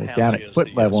down at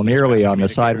foot level, nearly on the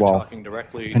sidewall.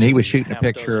 And he was shooting a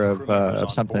picture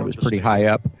of something that was pretty high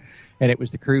up. And it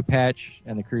was the crew patch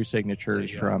and the crew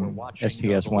signatures from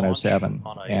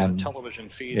STS-107. And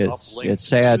it's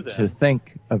sad to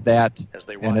think of that,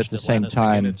 and at the same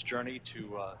time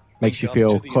makes you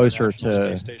feel closer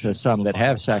to some that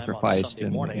have sacrificed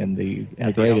in the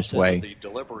greatest way.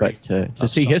 But to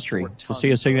see history, to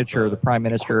see a signature of the Prime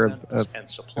Minister of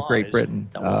Great Britain,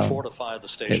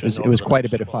 it was quite a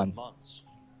bit of fun.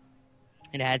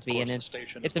 It had to be, and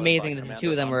it's amazing that the two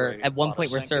of them were, at one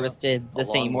point, were serviced to the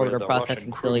same orbiter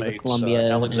processing facility with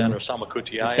Columbia and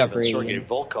Discovery and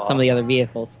some of the other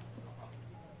vehicles.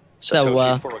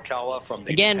 So,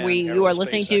 again, you are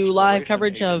listening to live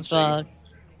coverage of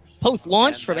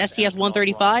post-launch from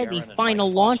STS-135, the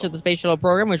final launch of the Space Shuttle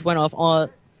program, which went off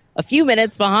a few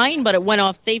minutes behind, but it went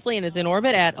off safely and is in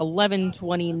orbit at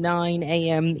 11:29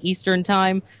 a.m. Eastern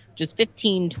Time, just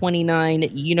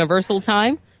 15:29 Universal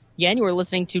Time. Again, you are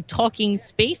listening to Talking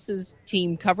Space's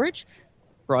team coverage,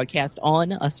 broadcast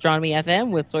on Astronomy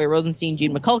FM with Sawyer Rosenstein,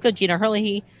 Gene McCullough, Gina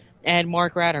Herlihy, and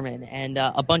Mark Ratterman, and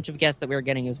a bunch of guests that we were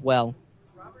getting as well.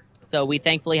 So we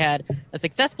thankfully had a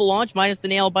successful launch, minus the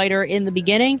nail biter in the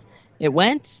beginning. It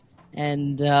went,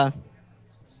 and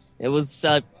it was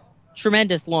a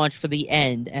tremendous launch for the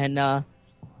end. And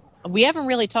we haven't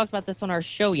really talked about this on our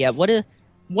show yet. What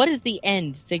does the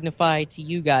end signify to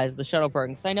you guys, the shuttle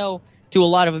program? Because I know to a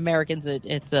lot of Americans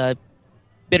it's a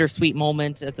bittersweet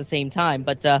moment at the same time.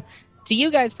 But to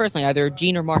you guys personally, either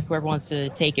Gene or Mark, whoever wants to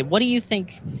take it, what do you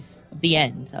think of the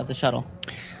end of the shuttle?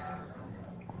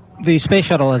 The space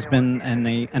shuttle has been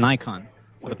an icon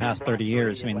for the past 30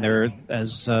 years. I mean,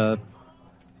 as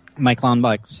Mike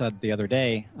Lonnbach said the other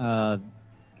day,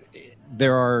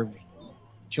 there are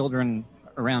children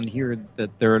around here that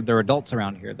there are adults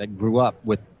around here that grew up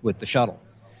with the shuttle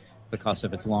because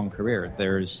of its long career.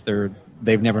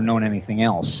 They've never known anything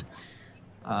else.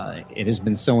 It has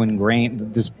been so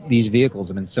ingrained. These vehicles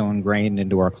have been so ingrained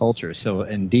into our culture. So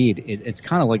indeed, it's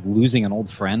kind of like losing an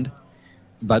old friend.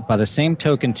 But by the same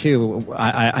token, too,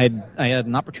 I had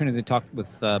an opportunity to talk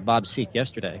with Bob Seek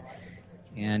yesterday,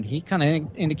 and he kind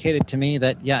of indicated to me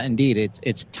that, yeah, indeed,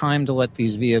 it's time to let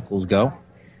these vehicles go.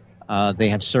 They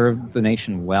have served the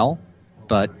nation well,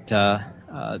 but to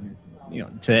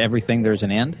everything there's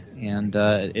an end, and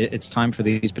it's time for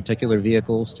these particular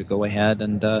vehicles to go ahead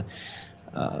and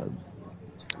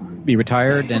be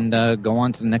retired and go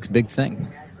on to the next big thing.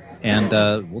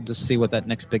 And we'll just see what that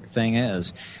next big thing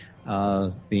is.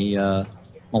 The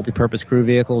multi-purpose crew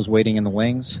vehicles waiting in the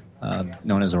wings,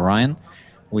 known as Orion.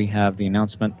 We have the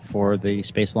announcement for the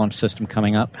Space Launch System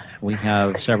coming up. We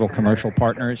have several commercial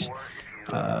partners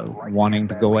wanting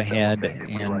to go ahead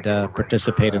and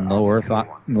participate in low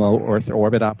Earth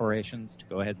orbit operations to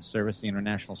go ahead and service the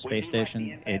International Space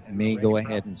Station. It may go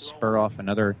ahead and spur off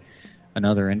another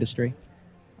industry,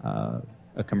 a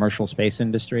commercial space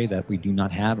industry that we do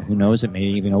not have. Who knows? It may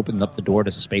even open up the door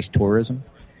to space tourism.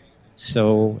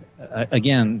 So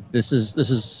again, this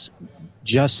is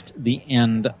just the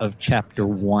end of Chapter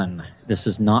 1. This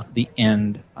is not the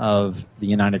end of the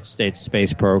United States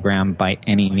space program by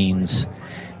any means.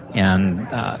 And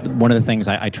one of the things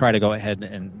I try to go ahead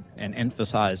and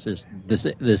emphasize is this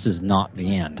is not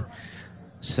the end.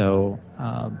 So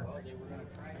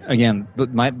again,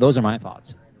 those are my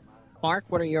thoughts. Mark,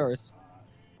 what are yours?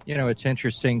 It's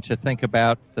interesting to think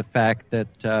about the fact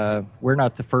that we're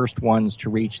not the first ones to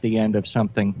reach the end of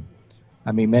something.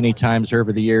 I mean, many times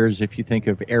over the years, if you think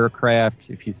of aircraft,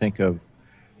 if you think of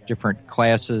different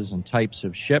classes and types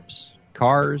of ships,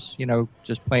 cars,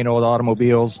 just plain old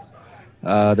automobiles,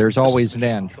 there's always an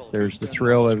end. There's the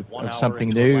thrill of something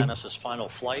new.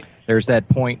 There's that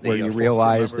point where you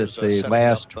realize that the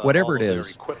last, whatever it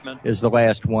is the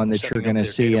last one that you're going to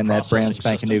see in that brand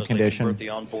spanking new condition.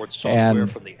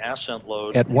 And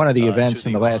at one of the events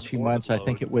in the last few months, I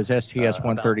think it was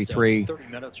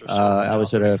STS-133, I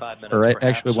was at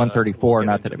actually 134,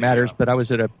 not that it matters, but I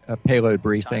was at a payload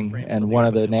briefing, and one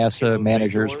of the NASA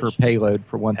managers for payload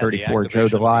for 134, Joe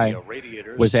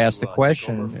DeVay, was asked the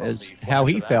question, how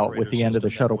he felt with the end of the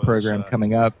shuttle program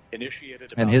coming up.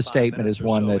 And his statement is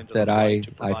one that I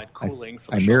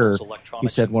mirror. He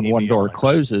said, when one door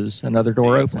closes, another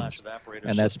door opens.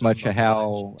 And that's much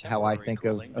how I think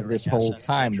of this whole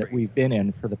time that we've been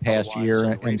in for the past year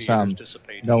and some,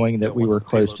 knowing that we were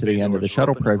close to the end of the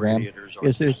shuttle program,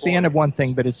 is it's the end of one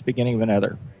thing, but it's the beginning of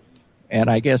another. And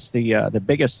I guess the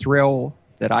biggest thrill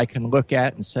that I can look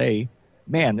at and say,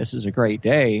 man, this is a great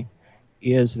day,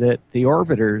 is that the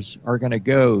orbiters are going to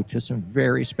go to some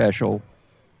very special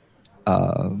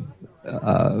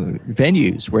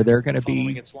venues where they're going to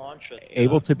be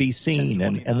able to be seen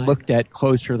and looked at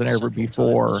closer than ever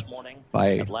before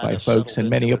by folks in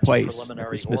many a place, at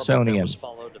the Smithsonian,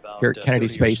 here at Kennedy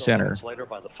Space Center,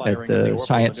 at the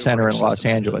Science Center in Los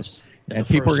Angeles. And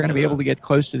people are going to be able to get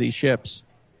close to these ships,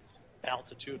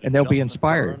 and they'll be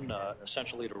inspired.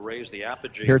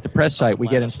 Here at the press site, we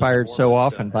get inspired so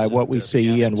often by what we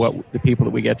see and what the people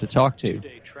that we get to talk to.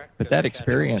 But that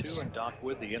experience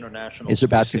is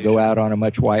about to go out on a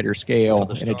much wider scale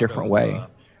in a different way.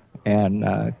 And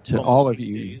to all of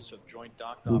you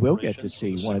who will get to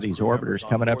see one of these orbiters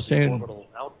coming up soon,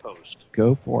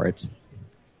 go for it.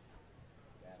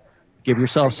 Give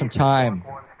yourself some time.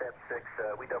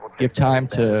 Give time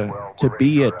to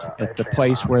be at the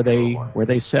place where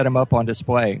they set them up on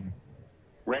display.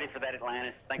 Ready for that,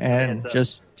 Atlantis. And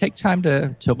just take time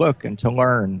to look and to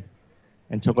learn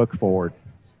and to look forward.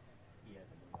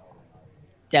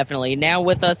 Definitely. Now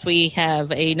with us, we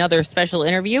have another special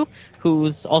interview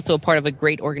who's also a part of a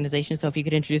great organization. So if you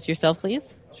could introduce yourself,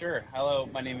 please. Sure. Hello,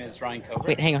 my name is Ryan Kober.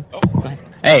 Wait, hang on. Oh. Go ahead.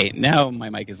 Hey, now my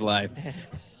mic is live.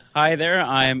 Hi there.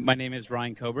 My name is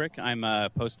Ryan Kobrick. I'm a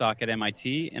postdoc at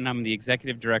MIT, and I'm the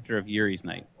executive director of Yuri's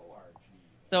Night.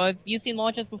 So have you seen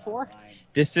launches before?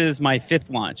 This is my 5th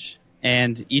launch,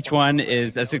 and each one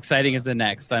is as exciting as the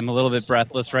next. I'm a little bit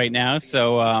breathless right now,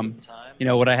 so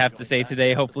what I have to say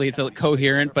today, hopefully it's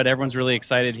coherent, but everyone's really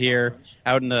excited here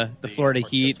out in the Florida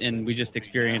heat, and we just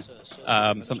experienced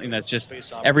something that's just,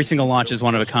 every single launch is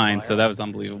one of a kind, so that was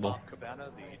unbelievable.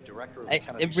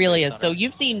 It really is. So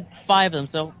you've seen 5 of them.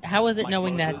 So how is it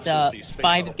knowing that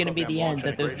 5 is going to be the end,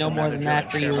 that there's no more than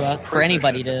that for you, for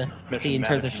anybody to see in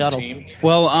terms of shuttle?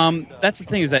 Well, that's the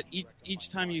thing, is that each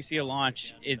time you see a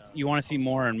launch, you want to see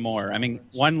more and more. I mean,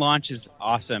 one launch is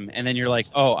awesome, and then you're like,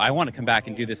 oh, I want to come back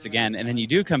and do this again. And then you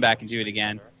do come back and do it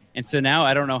again. And so now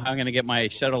I don't know how I'm going to get my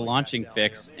shuttle launching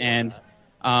fix. And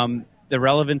the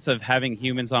relevance of having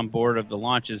humans on board of the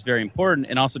launch is very important,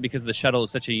 and also because the shuttle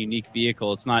is such a unique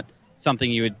vehicle. It's not something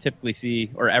you would typically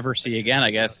see or ever see again,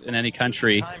 I guess, in any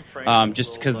country,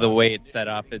 just because of the way it's set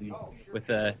up, and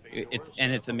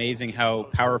it's amazing how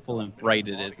powerful and bright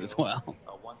it is as well.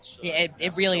 Yeah,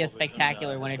 it really is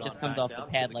spectacular when it just comes off the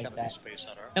pad like that.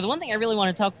 Now, the one thing I really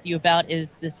want to talk to you about is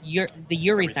the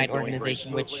Yuri's Night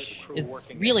organization, which is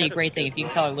really a great thing, if you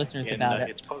can tell our listeners about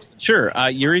it. Sure.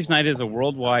 Yuri's Night is a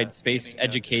worldwide space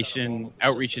education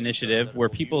outreach initiative where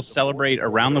people celebrate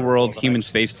around the world human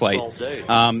space flight.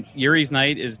 Yuri's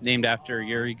Night is named after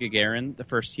Yuri Gagarin, the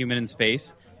first human in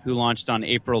space, who launched on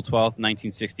April 12th,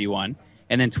 1961.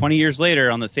 And then 20 years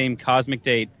later, on the same cosmic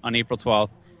date, on April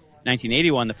 12th,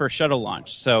 1981, the first shuttle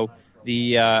launch. So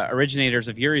the originators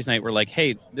of Yuri's Night were like,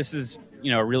 hey, this is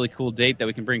a really cool date that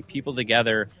we can bring people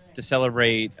together to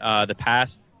celebrate the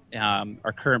past,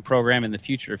 our current program, and the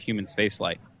future of human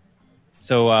spaceflight.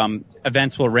 So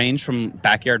events will range from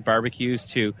backyard barbecues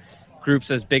to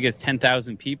groups as big as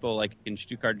 10,000 people, like in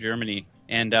Stuttgart, Germany.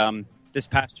 And this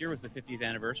past year was the 50th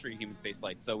anniversary of human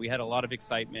spaceflight. So we had a lot of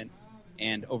excitement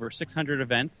and over 600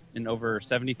 events in over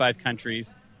 75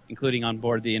 countries, including on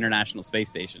board the International Space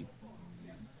Station.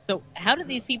 So how do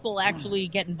these people actually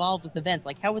get involved with events?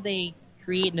 Like, how would they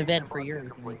create an event for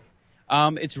Yuri's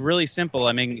Night? It's really simple.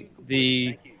 I mean,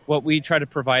 what we try to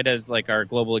provide as like our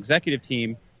global executive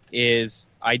team is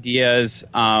ideas,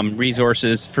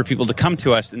 resources for people to come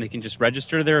to us, and they can just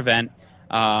register their event,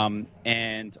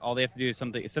 and all they have to do is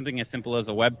something as simple as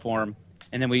a web form,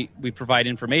 and then we provide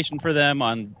information for them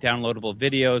on downloadable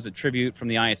videos, a tribute from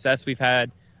the ISS we've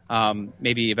had.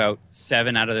 Maybe about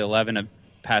 7 out of the 11 of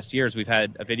past years, we've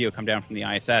had a video come down from the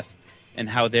ISS and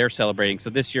how they're celebrating.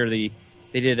 So this year they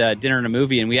did a dinner and a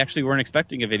movie, and we actually weren't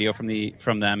expecting a video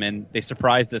from them, and they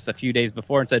surprised us a few days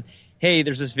before and said, hey,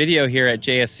 there's this video here at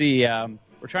JSC.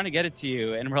 We're trying to get it to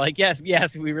you. And we're like, yes,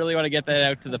 we really want to get that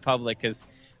out to the public, because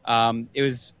it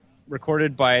was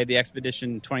recorded by the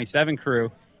Expedition 27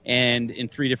 crew and in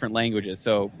 3 different languages.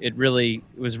 So it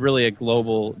was really a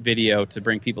global video to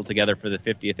bring people together for the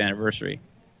 50th anniversary.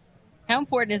 How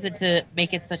important is it to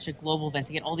make it such a global event,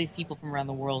 to get all these people from around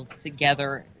the world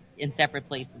together in separate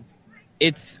places?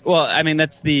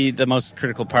 That's the most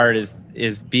critical part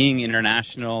is being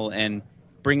international and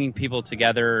bringing people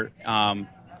together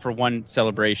for one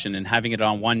celebration and having it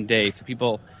on one day so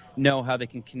people know how they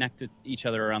can connect to each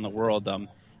other around the world.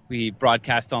 We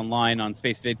broadcast online on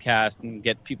Space Vidcast and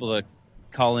get people to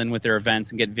call in with their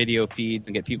events and get video feeds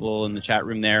and get people in the chat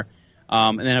room there.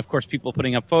 And then, of course, people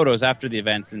putting up photos after the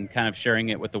events and kind of sharing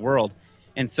it with the world.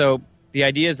 And so the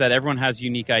idea is that everyone has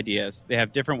unique ideas. They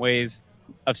have different ways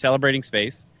of celebrating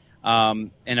space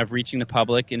and of reaching the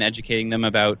public and educating them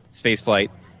about spaceflight.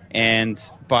 And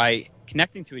by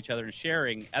connecting to each other and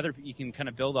sharing, you can kind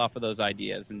of build off of those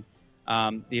ideas. And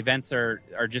the events are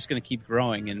just going to keep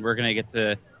growing, and we're going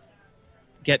to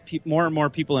get more and more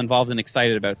people involved and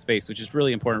excited about space, which is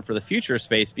really important for the future of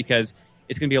space because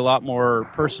it's going to be a lot more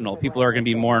personal. People are going to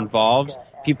be more involved.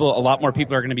 A lot more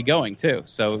people are going to be going, too.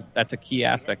 So that's a key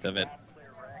aspect of it.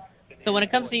 So when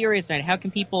it comes to Yuri's Night, how can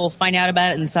people find out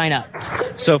about it and sign up?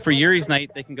 So for Yuri's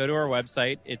Night, they can go to our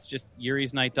website. It's just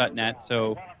yurisnight.net,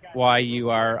 so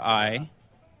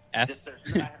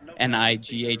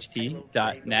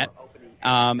yurisnight.net.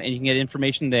 And you can get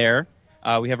information there.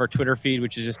 We have our Twitter feed,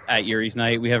 which is just at Yuri's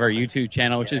Night. We have our YouTube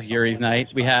channel, which is Yuri's Night.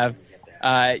 We have,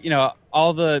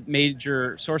 all the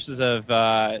major sources of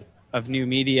new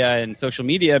media and social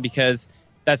media because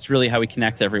that's really how we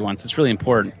connect everyone. So it's really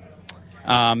important.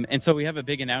 And so we have a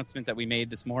big announcement that we made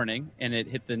this morning, and it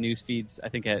hit the news feeds, I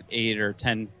think, at 8 or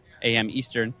 10 a.m.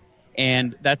 Eastern.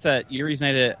 And that's at Yuri's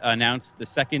Night announced the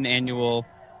second annual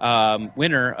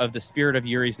winner of the Spirit of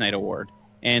Yuri's Night Award.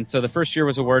 And so the first year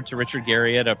was awarded to Richard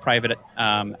Garriott, a private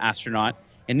astronaut.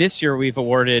 And this year we've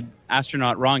awarded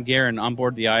astronaut Ron Guerin on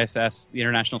board the ISS, the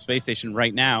International Space Station,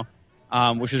 right now,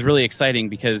 which is really exciting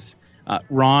because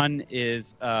Ron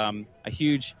is a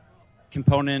huge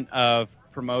component of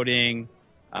promoting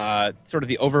sort of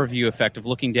the overview effect of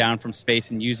looking down from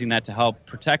space and using that to help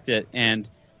protect it, and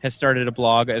has started a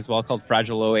blog as well called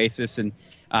Fragile Oasis. And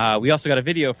we also got a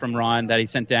video from Ron that he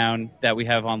sent down that we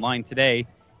have online today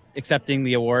accepting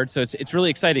the award. So it's really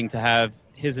exciting to have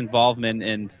his involvement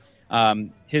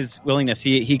and his willingness.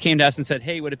 He came to us and said,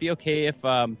 hey, would it be okay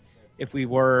if we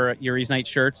wore Yuri's Night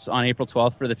shirts on April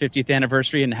 12th for the 50th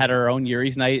anniversary and had our own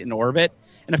Yuri's Night in orbit?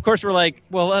 And of course we're like,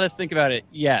 well, let us think about it.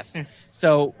 Yes.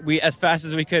 So we, as fast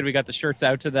as we could, we got the shirts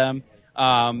out to them.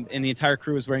 And the entire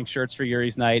crew was wearing shirts for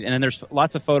Yuri's Night. And then there's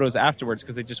lots of photos afterwards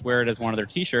because they just wear it as one of their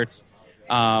T-shirts,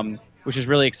 which is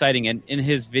really exciting. And in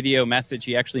his video message,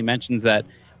 he actually mentions that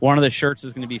one of the shirts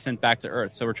is going to be sent back to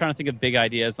Earth. So we're trying to think of big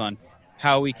ideas on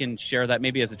how we can share that,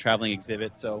 maybe as a traveling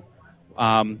exhibit. So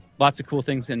lots of cool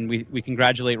things. And we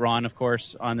congratulate Ron, of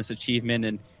course, on this achievement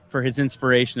and for his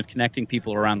inspiration of connecting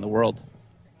people around the world.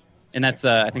 And that's,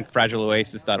 I think,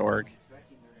 fragileoasis.org.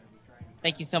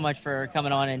 Thank you so much for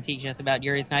coming on and teaching us about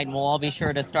Yuri's Night, and we'll all be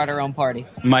sure to start our own parties.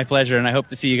 My pleasure, and I hope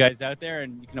to see you guys out there,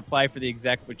 and you can apply for the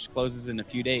exec, which closes in a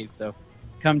few days. So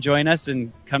come join us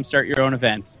and come start your own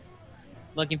events.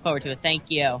 Looking forward to it. Thank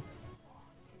you.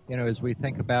 You know, as we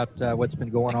think about what's been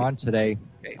going on today,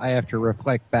 I have to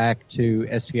reflect back to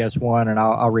STS-1, and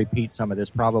I'll repeat some of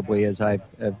this probably as I've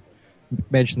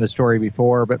mentioned the story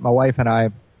before, but my wife and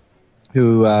I,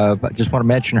 who just want to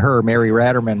mention her, Mary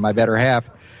Ratterman, my better half,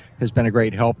 has been a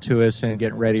great help to us in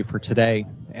getting ready for today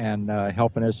and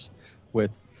helping us with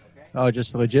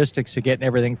just the logistics of getting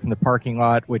everything from the parking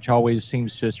lot, which always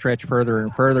seems to stretch further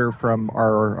and further from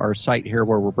our site here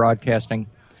where we're broadcasting.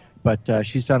 But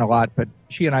she's done a lot. But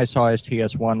she and I saw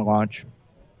STS-1 launch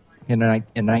in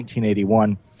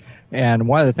 1981. And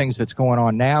one of the things that's going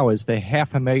on now is the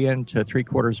 500,000 to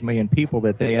 750,000 people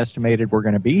that they estimated were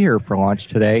going to be here for launch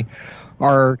today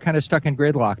are kind of stuck in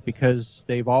gridlock because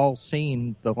they've all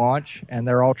seen the launch and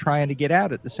they're all trying to get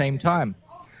out at the same time.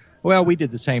 Well, we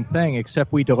did the same thing,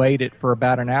 except we delayed it for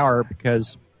about an hour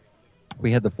because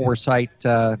we had the foresight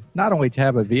not only to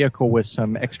have a vehicle with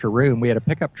some extra room, we had a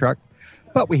pickup truck,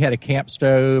 but we had a camp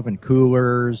stove and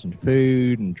coolers and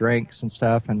food and drinks and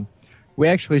stuff. And we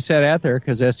actually sat out there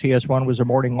because STS-1 was a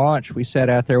morning launch. We sat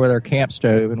out there with our camp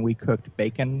stove and we cooked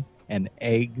bacon and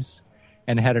eggs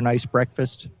and had a nice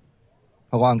breakfast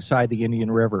alongside the Indian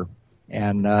River.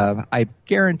 And I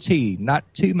guarantee not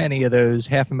too many of those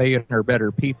 500,000 or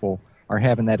better people are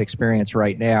having that experience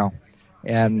right now.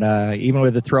 And even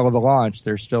with the thrill of the launch,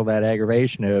 there's still that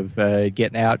aggravation of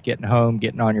getting out, getting home,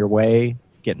 getting on your way,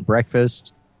 getting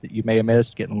breakfast that you may have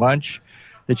missed, getting lunch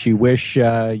that you wish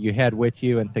you had with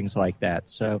you, and things like that.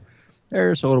 So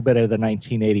there's a little bit of the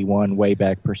 1981 way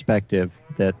back perspective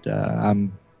that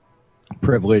I'm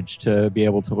privileged to be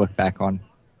able to look back on.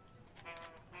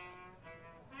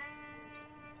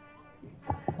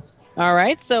 All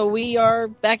right, so we are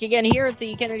back again here at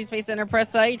the Kennedy Space Center press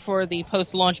site for the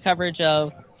post-launch coverage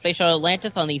of Space Shuttle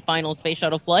Atlantis on the final Space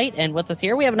Shuttle flight. And with us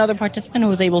here, we have another participant who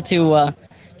was able to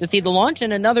see the launch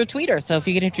and another tweeter. So if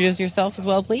you could introduce yourself as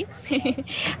well, please.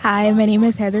 Hi, my name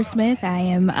is Heather Smith. I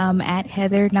am at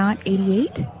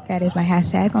HeatherNot88. That is my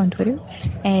hashtag on Twitter.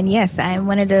 And yes, I am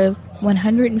one of the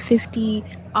 150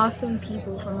 awesome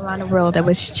people from around the world that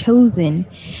was chosen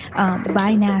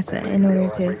by NASA in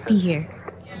order to be here.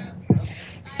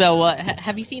 So,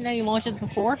 have you seen any launches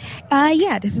before?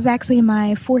 Yeah, this is actually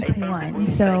my fourth one.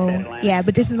 So, yeah,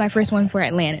 but this is my first one for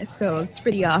Atlantis, so it's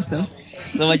pretty awesome.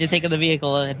 So, what'd you think of the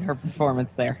vehicle and her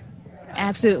performance there?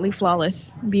 Absolutely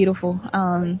flawless, beautiful.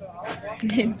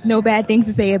 No bad things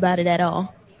to say about it at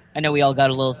all. I know we all got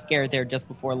a little scared there just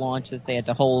before launch as they had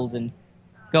to hold and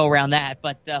go around that,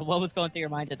 but what was going through your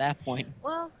mind at that point?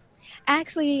 Well,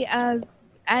 actually,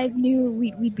 I knew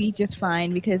we'd be just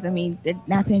fine because, I mean, the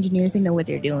NASA engineers, they know what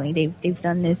they're doing. They've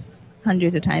done this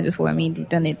hundreds of times before. I mean, they've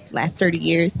done it last 30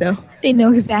 years, so they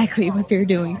know exactly what they're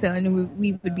doing, so I knew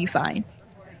we would be fine.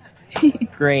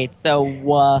 Great. So,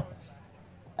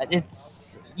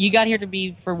 you got here to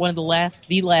be for one of the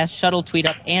last shuttle tweet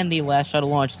up and the last shuttle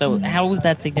launch. So how was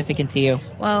that significant to you?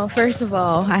 Well, first of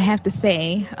all, I have to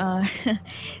say,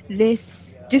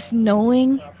 this, just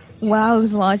knowing while I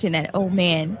was launching that, oh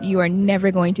man, you are never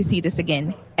going to see this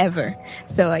again, ever.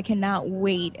 So I cannot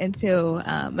wait until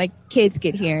my kids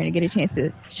get here and get a chance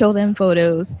to show them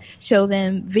photos, show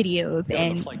them videos,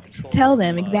 and tell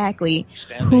them exactly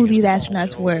who these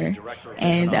astronauts were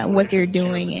and what they're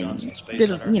doing and the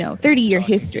 30-year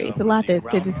history. It's a lot to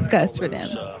discuss for them,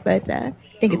 but I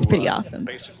think it's pretty awesome.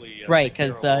 Right,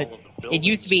 because it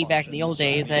used to be back in the old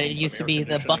days that it used to be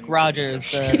the Buck Rogers,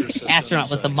 the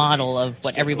astronaut, was the model of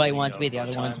what everybody wanted to be. The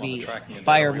other wanted to be a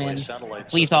fireman,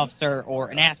 police officer, or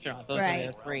an astronaut. Those are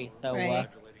the three. So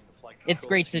it's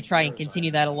great to try and continue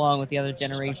that along with the other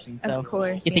generations. So of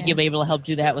course, you think you'll be able to help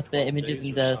do that with the images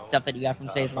and the stuff that you got from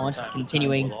today's launch,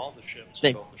 continuing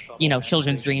the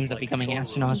children's dreams of becoming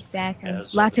astronauts? Exactly.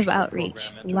 Lots of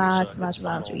outreach. Lots of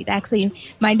outreach. Actually,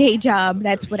 my day job,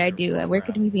 that's what I do. I work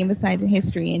at the Museum of Science and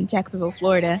History in Jacksonville,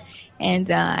 Florida,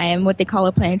 and I am what they call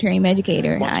a planetarium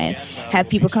educator. I have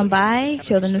people come by,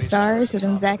 show them the stars, show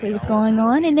them exactly what's going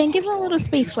on, and then give them a little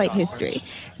spaceflight history.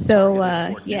 So,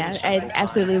 I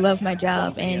absolutely love my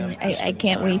job, and I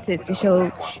can't wait to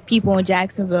show people in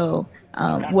Jacksonville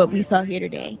what we saw here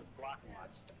today.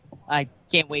 I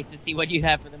can't wait to see what you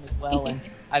have for them as well, and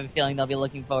I have a feeling they'll be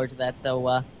looking forward to that.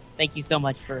 So thank you so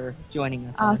much for joining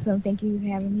us. Awesome. Thank you for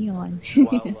having me on.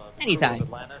 Anytime.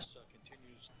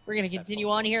 We're going to continue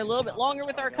on here a little bit longer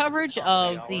with our coverage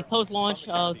of the post-launch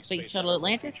of Space Shuttle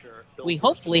Atlantis. We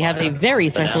hopefully have a very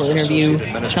special interview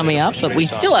coming up, but we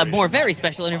still have more very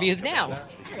special interviews now.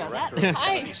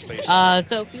 Hi.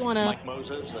 So if you want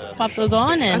to pop those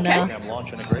on, and you want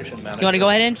to go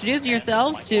ahead and introduce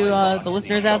yourselves to the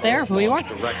listeners out there of who you are.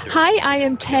 Hi, I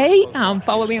am Tay.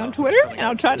 Follow me on Twitter, and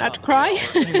I'll try not to cry.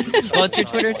 What's your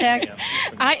Twitter tag?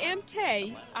 I am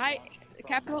Tay.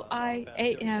 Capital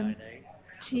I-A-M.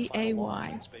 Tay.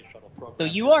 So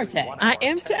you are Tay. I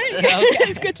am Tay. Okay.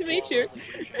 It's good to meet you.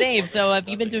 Same. So have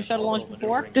you been to a shuttle launch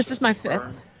before? This is my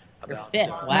fifth. Your fifth?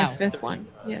 Wow. My fifth one,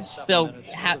 yes. So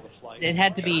it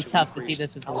had to be tough to see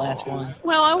this as the last one.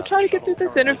 Well, I will try to get through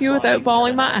this interview without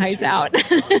bawling my eyes out.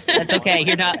 That's okay.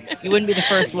 You wouldn't be the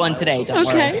first one today. Don't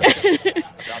worry.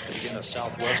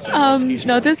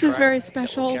 No, this is very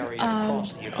special,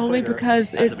 only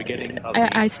because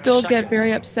I still get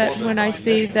very upset when I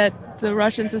see that the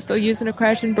Russians are still using a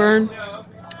crash and burn,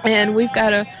 and we've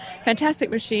got a fantastic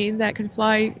machine that can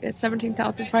fly at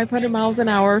 17,500 miles an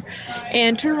hour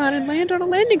and turn around and land on a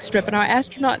landing strip, and our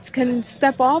astronauts can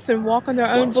step off and walk on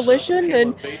their own volition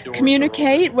and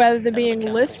communicate rather than being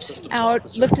lifted out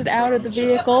of the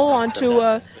vehicle onto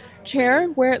a chair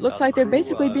where it looks like they're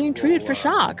basically being treated for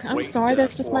shock. I'm sorry,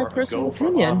 that's just my personal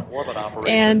opinion.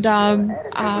 And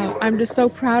I'm just so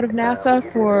proud of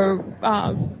NASA for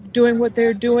doing what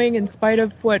they're doing in spite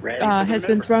of what has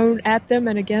been thrown at them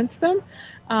and against them.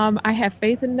 I have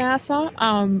faith in NASA.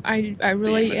 I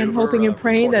really am hoping and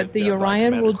praying that the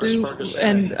Orion will do,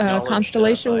 and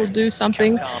Constellation will do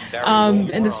something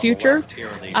in the future.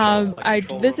 I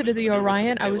visited the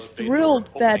Orion. I was thrilled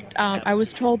that I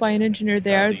was told by an engineer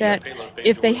there that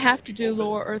if they have to do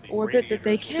lower Earth orbit, that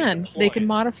they can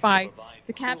modify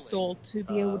the capsule to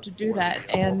be able to do that,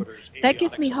 and that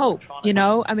gives me hope.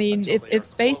 I mean, if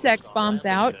SpaceX bombs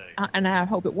out, and I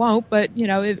hope it won't, but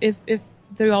if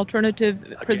the alternative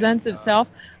presents itself,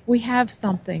 we have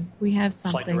something. We have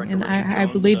something, and I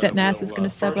believe that NASA is going to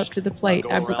step up to the plate.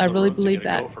 I really believe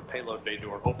that.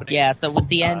 Yeah, so with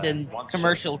the end and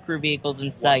commercial crew vehicles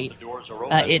in sight,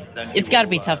 it's got to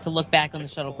be tough to look back on the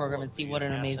shuttle program and see what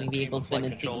an amazing vehicle it's been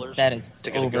and see that it's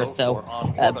over. So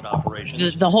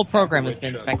the whole program has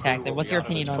been spectacular. What's your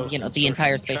opinion on the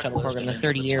entire space shuttle program, the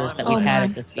 30 years that we've had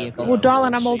at this vehicle? Well,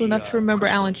 darling, I'm old enough to remember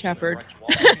Alan Shepard.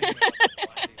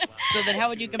 So then how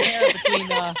would you compare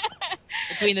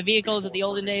between the vehicles of the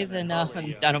olden days and I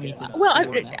don't mean to. Well,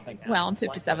 I'm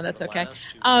 57. That's okay.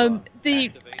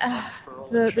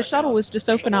 The shuttle was just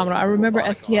so phenomenal. I remember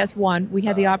STS-1. We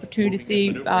had the opportunity to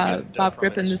see Bob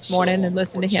Griffin this morning and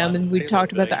listen to him, and we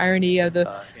talked about the irony of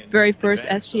the very first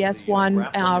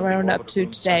STS-1 right up to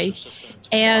today.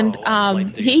 And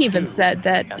he even said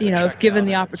that, if given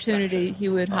the opportunity, he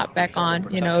would hop back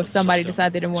on. If somebody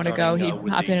decided they didn't want to go, he'd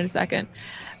hop in a second.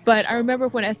 But I remember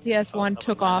when STS-1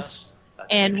 took off,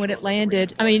 and when it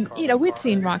landed, we'd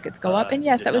seen rockets go up, and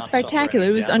yes, that was spectacular.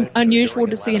 It was unusual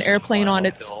to see an airplane on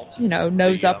its,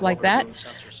 nose up like that.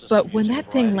 But when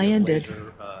that thing landed,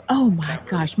 oh my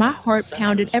gosh, my heart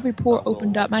pounded, every pore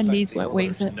opened up, my knees went weak.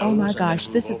 I said, oh my gosh,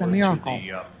 this is a miracle.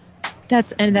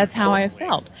 That's how I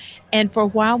felt. And for a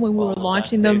while when we were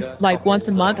launching them like once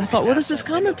a month, I thought, well, this is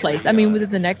commonplace. Within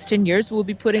the next 10 years, we'll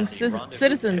be putting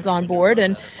citizens on board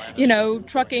and,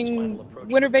 trucking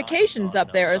winter vacations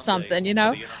up there or something,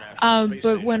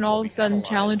 But when all of a sudden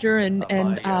Challenger and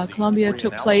Columbia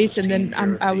took place, and then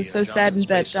I was so saddened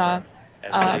that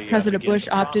President Bush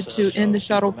opted to end the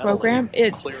shuttle program,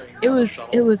 it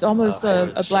was almost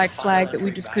a black flag that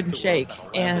we just couldn't shake.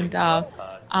 And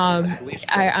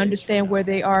I understand where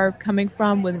they are coming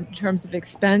from in terms of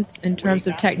expense, in terms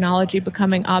of technology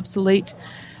becoming obsolete.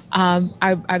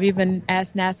 I've even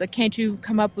asked NASA, can't you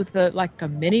come up with a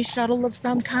mini shuttle of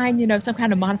some kind, some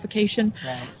kind of modification?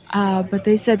 Right. But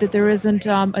they said that there isn't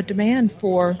a demand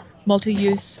for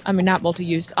multi-use, not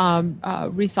multi-use,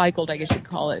 recycled, I guess you'd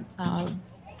call it,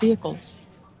 vehicles.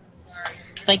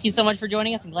 Thank you so much for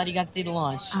joining us. I'm glad you got to see the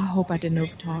launch. I hope I didn't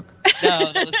overtalk.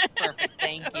 No, that was perfect.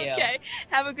 Thank you. Okay.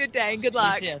 Have a good day and good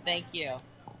luck. You too. Thank you.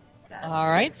 All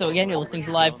right. So again, you're listening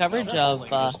to live coverage of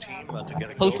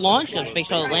post-launch of Space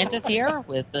Shuttle Atlantis here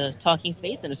with the Talking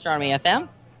Space and Astronomy FM.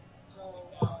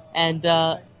 And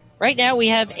right now we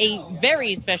have a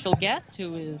very special guest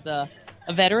who is a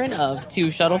veteran of 2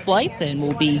 shuttle flights and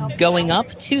will be going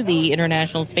up to the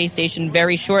International Space Station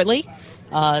very shortly.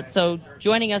 So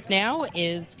joining us now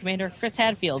is Commander Chris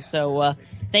Hadfield. So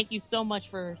thank you so much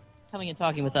for coming and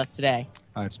talking with us today.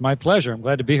 It's my pleasure. I'm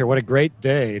glad to be here. What a great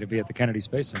day to be at the Kennedy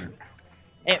Space Center.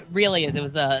 It really is. It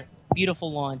was a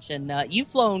beautiful launch. And you've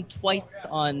flown twice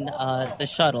on the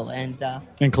shuttle. And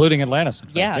including Atlantis.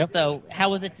 Yeah. Yep. So how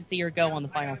was it to see her go on the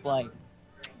final flight?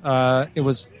 It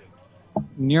was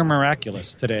near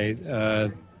miraculous today.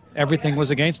 Everything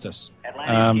was against us.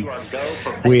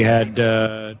 We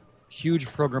had huge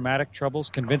programmatic troubles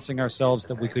convincing ourselves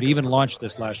that we could even launch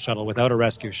this last shuttle without a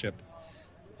rescue ship.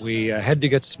 We had to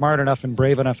get smart enough and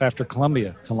brave enough after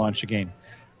Columbia to launch again.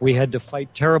 We had to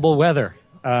fight terrible weather.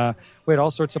 We had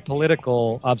all sorts of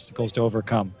political obstacles to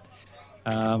overcome.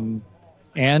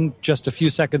 And just a few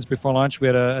seconds before launch, we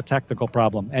had a technical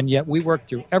problem. And yet we worked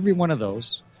through every one of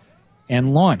those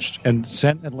and launched and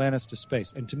sent Atlantis to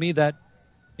space. And to me, that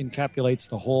encapsulates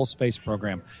the whole space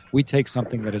program. We take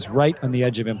something that is right on the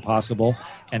edge of impossible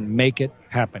and make it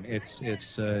happen. It's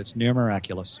near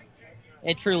miraculous.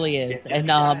 It truly is.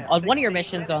 And on one of your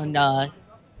missions on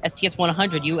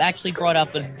STS-100, you actually brought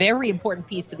up a very important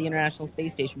piece to the International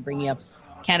Space Station, bringing up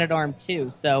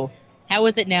Canadarm2. So how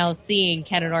is it now seeing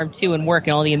Canadarm2 and work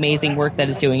and all the amazing work that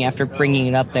it's doing after bringing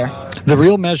it up there? The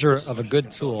real measure of a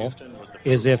good tool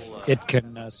is if it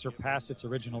can surpass its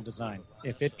original design,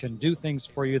 if it can do things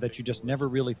for you that you just never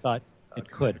really thought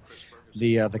it could.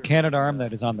 The Canadarm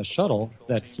that is on the shuttle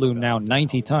that flew now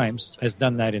 90 times has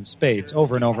done that in spades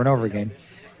over and over and over again.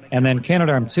 And then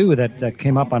Canadarm2 that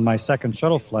came up on my second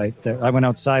shuttle flight that I went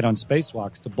outside on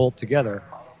spacewalks to bolt together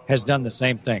has done the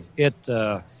same thing. It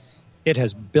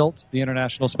has built the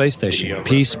International Space Station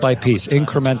piece by piece,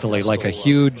 incrementally, like a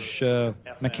huge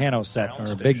Meccano set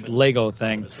or a big Lego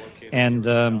thing.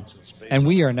 And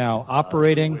we are now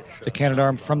operating the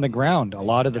Canadarm from the ground a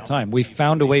lot of the time. We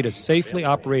found a way to safely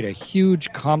operate a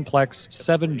huge, complex,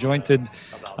 7-jointed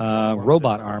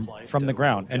robot arm from the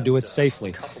ground and do it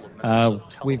safely.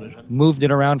 We've moved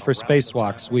it around for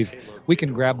spacewalks. We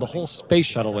can grab the whole space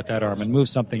shuttle with that arm and move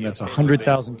something that's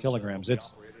 100,000 kilograms.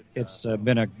 It's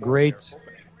been a great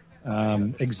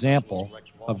example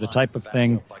of the type of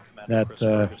thing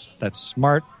that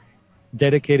smart,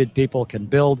 dedicated people can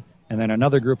build and then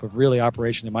another group of really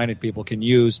operationally minded people can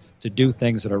use to do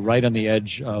things that are right on the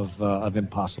edge of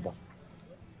impossible.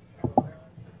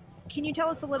 Can you tell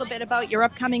us a little bit about your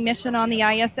upcoming mission on the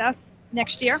ISS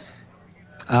next year?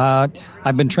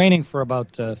 I've been training for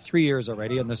about 3 years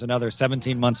already, and there's another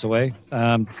 17 months away.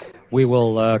 We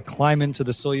will climb into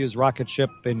the Soyuz rocket ship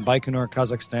in Baikonur,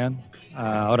 Kazakhstan,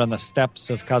 out on the steppes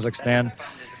of Kazakhstan.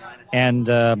 And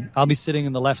I'll be sitting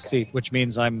in the left seat, which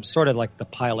means I'm sort of like the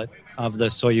pilot of the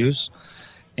Soyuz.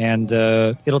 And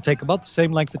it'll take about the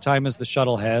same length of time as the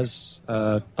shuttle has,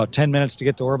 about 10 minutes to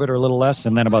get to orbit or a little less,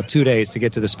 and then about 2 days to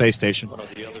get to the space station.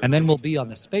 And then we'll be on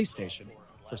the space station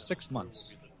for 6 months,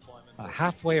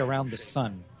 halfway around the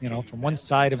sun, from one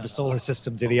side of the solar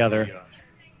system to the other,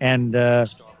 and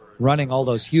running all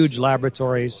those huge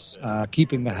laboratories,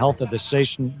 keeping the health of the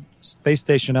space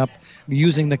station up,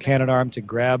 using the Canadarm to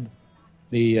grab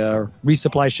the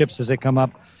resupply ships as they come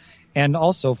up. And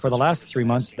also, for the last 3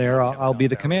 months there, I'll be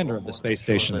the commander of the space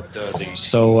station.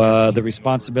 So the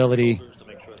responsibility,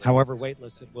 however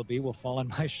weightless it will fall on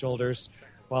my shoulders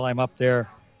while I'm up there.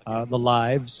 The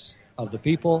lives of the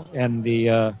people and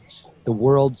the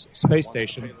world's space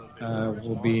station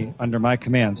will be under my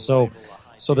command. So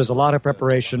there's a lot of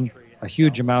preparation, a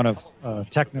huge amount of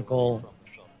technical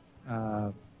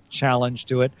challenge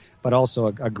to it, but also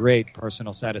a great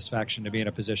personal satisfaction to be in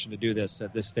a position to do this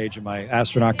at this stage of my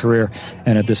astronaut career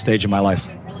and at this stage of my life.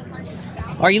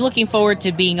 Are you looking forward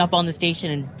to being up on the station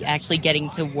and actually getting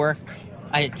to work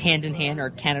hand in hand, or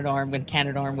Canadarm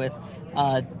with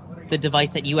the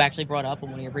device that you actually brought up on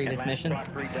one of your previous missions?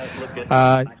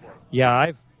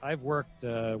 Yeah, I've worked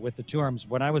with the two arms.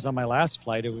 When I was on my last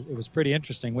flight, it was pretty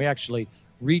interesting. We actually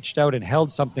reached out and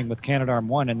held something with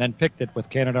Canadarm1 and then picked it with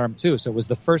Canadarm2. So it was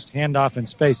the first handoff in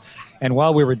space. And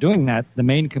while we were doing that, the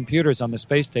main computers on the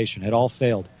space station had all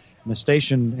failed. And the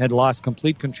station had lost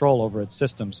complete control over its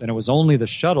systems. And it was only the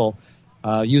shuttle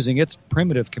using its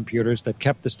primitive computers that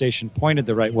kept the station pointed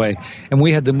the right way. And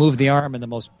we had to move the arm in the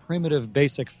most primitive,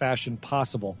 basic fashion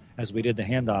possible as we did the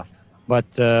handoff.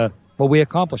 But we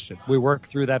accomplished it. We worked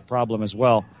through that problem as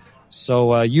well.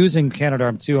 So using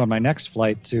Canadarm2 on my next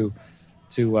flight to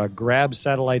grab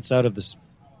satellites out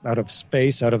of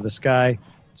space, out of the sky,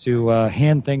 to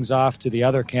hand things off to the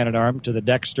other Canadarm, to the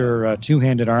Dexter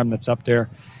two-handed arm that's up there.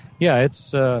 Yeah,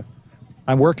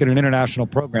 I work in an international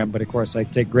program, but of course I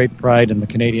take great pride in the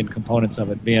Canadian components of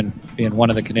it, being one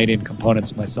of the Canadian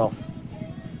components myself.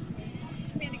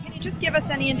 Commander, can you just give us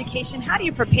any indication, how do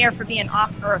you prepare for being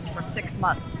off Earth for 6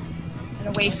 months and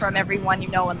away from everyone you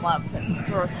know and love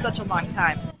for such a long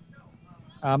time?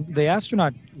 The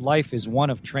astronaut life is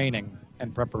one of training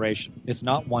and preparation. It's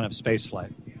not one of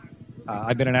spaceflight.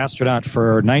 I've been an astronaut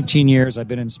for 19 years. I've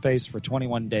been in space for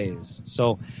 21 days.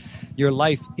 So your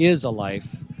life is a life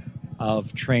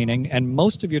of training, and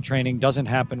most of your training doesn't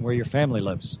happen where your family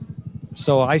lives.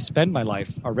 So I spend my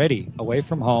life already away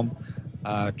from home,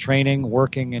 training,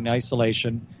 working in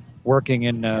isolation, working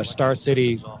in Star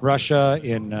City, Russia,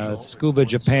 in Scuba,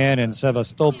 Japan, in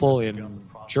Sevastopol, in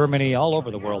Germany, all over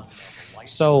the world.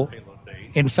 So,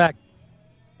 in fact,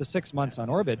 the 6 months on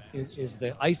orbit is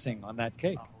the icing on that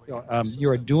cake. You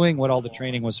are doing what all the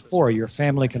training was for. Your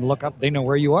family can look up; they know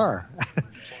where you are,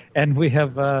 and we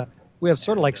have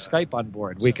sort of like Skype on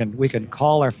board. We can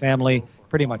call our family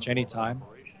pretty much any time,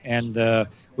 and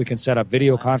we can set up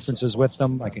video conferences with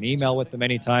them. I can email with them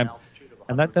anytime,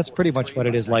 and that's pretty much what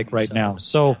it is like right now.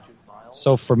 So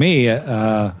for me,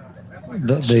 the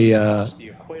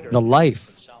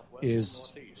life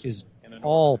is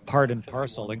all part and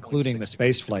parcel, including the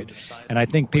space flight. And I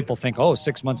think people think,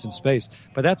 6 months in space,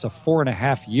 but that's a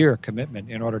 4.5-year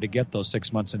commitment in order to get those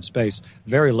 6 months in space.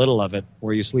 Very little of it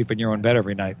where you sleep in your own bed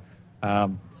every night.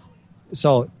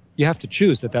 So you have to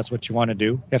choose that's what you want to do.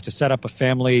 You have to set up a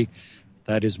family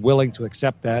that is willing to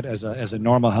accept that as a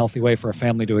normal, healthy way for a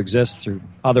family to exist through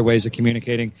other ways of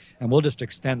communicating. And we'll just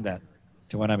extend that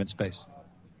to when I'm in space.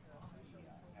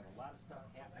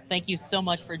 Thank you so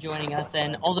much for joining us,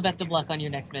 and all the best of luck on your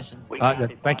next mission.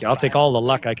 Thank you. I'll take all the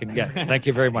luck I can get. Thank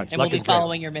you very much. And luck we'll be is great.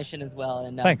 following your mission as well.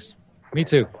 And Thanks. Me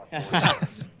too.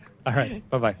 All right.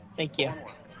 Bye-bye. Thank you.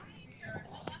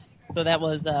 So that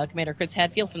was Commander Chris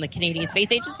Hadfield from the Canadian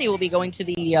Space Agency. We'll be going to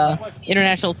the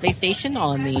International Space Station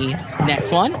on the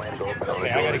next one.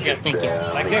 Okay, I gotta get. Thank you.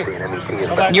 Thank you.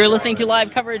 Bye-bye. You're listening to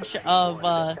live coverage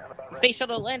of Space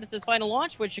Shuttle Atlantis' final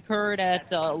launch, which occurred at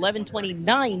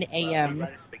 11:29 a.m.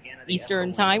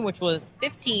 Eastern Time, which was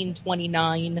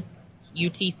 15:29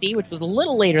 UTC, which was a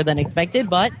little later than expected,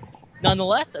 but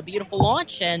nonetheless, a beautiful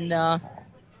launch. And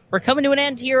we're coming to an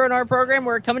end here on our program.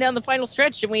 We're coming down the final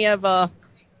stretch, and we have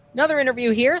another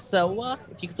interview here, so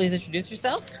if you could please introduce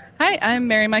yourself. Hi, I'm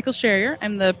Mary Michael Sherrier.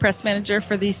 I'm the press manager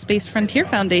for the Space Frontier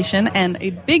Foundation and a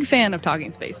big fan of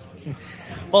Talking Space.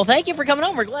 Well, thank you for coming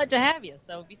on. We're glad to have you.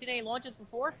 So, have you seen any launches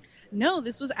before? No,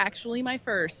 this was actually my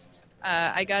first.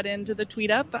 I got into the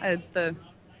tweet up,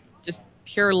 just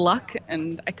pure luck,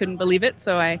 and I couldn't believe it.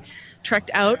 So I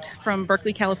trekked out from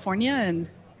Berkeley, California, and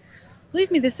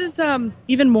believe me, this is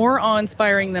even more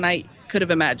awe-inspiring than I could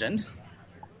have imagined.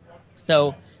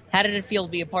 So, how did it feel to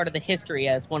be a part of the history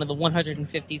as one of the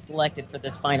 150 selected for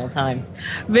this final time?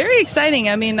 Very exciting.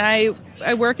 I mean, I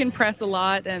work in press a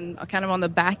lot and kind of on the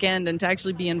back end, and to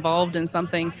actually be involved in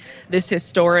something this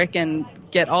historic and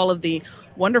get all of the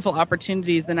wonderful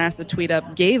opportunities the NASA Tweet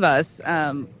Up gave us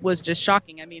was just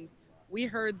shocking. I mean, we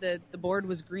heard that the board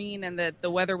was green and that the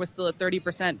weather was still at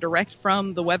 30% direct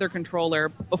from the weather controller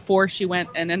before she went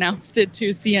and announced it to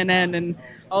CNN and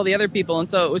all the other people. And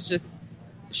so it was just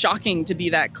shocking to be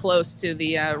that close to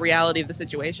the reality of the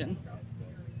situation.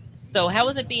 So how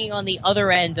was it being on the other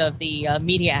end of the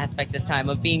media aspect this time,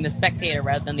 of being the spectator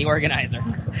rather than the organizer?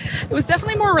 It was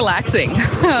definitely more relaxing.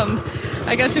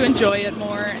 I got to enjoy it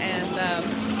more, and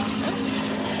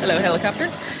hello,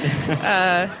 helicopter.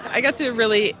 I got to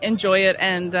really enjoy it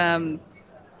and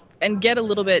get a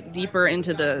little bit deeper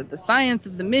into the science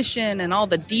of the mission and all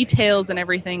the details and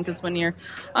everything, because when you're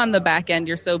on the back end,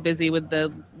 you're so busy with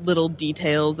the little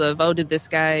details of, oh, did this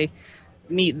guy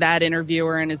meet that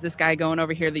interviewer, and is this guy going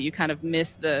over here, that you kind of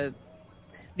miss the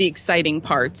exciting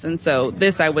parts. And so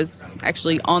this, I was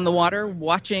actually on the water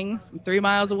watching from 3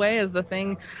 miles away as the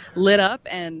thing lit up,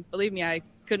 and believe me, I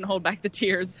couldn't hold back the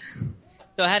tears.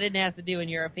 So how did NASA do, in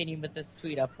your opinion, with this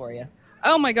tweet up for you?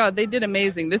 Oh my God, they did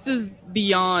amazing. This is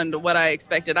beyond what I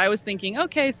expected. I was thinking,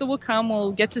 okay, so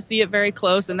we'll get to see it very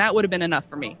close, and that would have been enough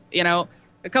for me. You know,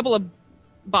 a couple of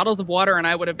bottles of water and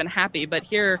I would have been happy, but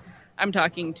here I'm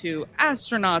talking to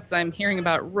astronauts. I'm hearing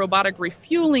about robotic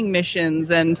refueling missions,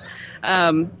 and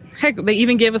heck, they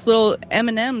even gave us little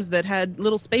M&Ms that had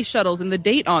little space shuttles and the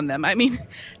date on them. I mean,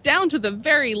 down to the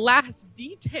very last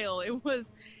detail. It was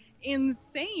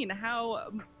insane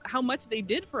how much they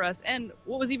did for us. And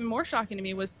what was even more shocking to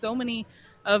me was so many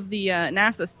of the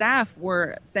NASA staff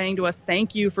were saying to us,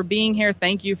 thank you for being here,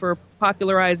 thank you for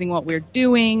popularizing what we're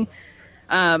doing.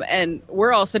 And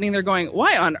we're all sitting there going,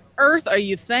 why on earth are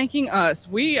you thanking us?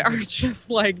 We are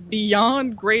just like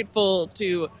beyond grateful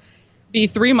to be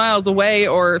 3 miles away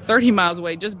or 30 miles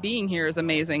away. Just being here is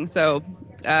amazing. So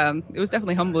it was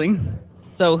definitely humbling.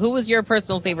 So who was your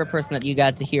personal favorite person that you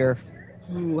got to hear?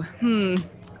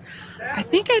 I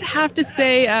think I'd have to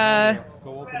say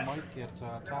Go open mic at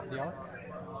top of the hour.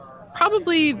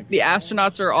 Probably the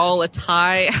astronauts are all a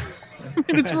tie.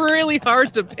 It's really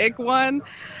hard to pick one.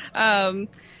 You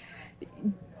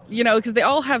know, because they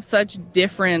all have such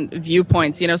different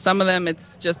viewpoints. You know, some of them,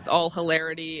 it's just all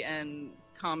hilarity and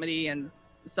comedy and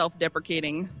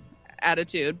self-deprecating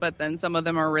attitude, but then some of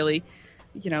them are really,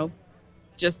 you know,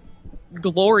 just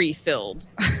glory-filled.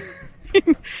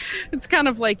 It's kind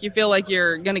of like you feel like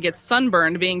you're going to get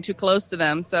sunburned being too close to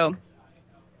them. So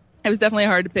it was definitely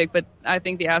hard to pick, but I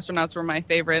think the astronauts were my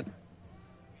favorite.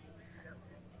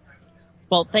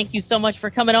 Well, thank you so much for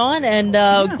coming on, and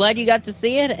glad you got to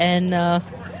see it, and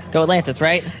go Atlantis,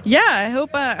 right? Yeah, I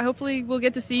hope hopefully we'll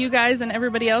get to see you guys and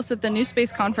everybody else at the New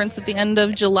Space Conference at the end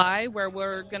of July, where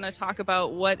we're going to talk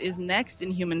about what is next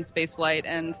in human spaceflight,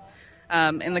 and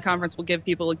in the conference we'll give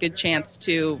people a good chance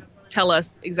to tell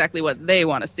us exactly what they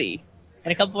want to see.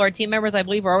 And a couple of our team members, I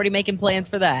believe, are already making plans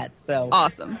for that. So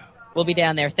awesome. We'll be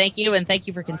down there. Thank you, and thank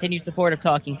you for continued support of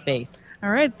Talking Space. All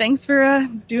right, thanks for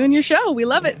doing your show. We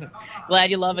love it.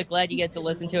 Glad you love it. Glad you get to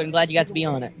listen to it, and glad you got to be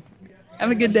on it. Have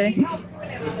a good day.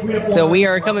 So we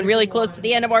are coming really close to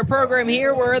the end of our program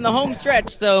here. We're in the home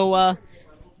stretch, so I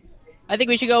think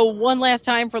we should go one last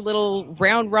time for a little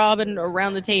round robin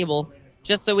around the table,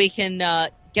 just so we can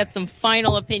get some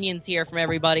final opinions here from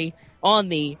everybody on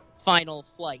the final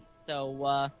flight.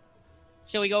 So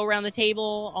shall we go around the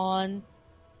table on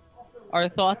our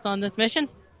thoughts on this mission?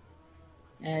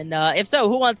 And if so,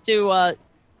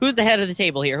 who's the head of the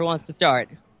table here? Who wants to start?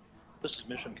 This is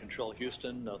Mission Control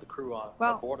Houston. The crew on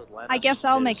board Atlantis. I guess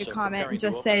I'll make a comment and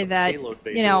just say that, payload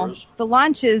you know, doors, the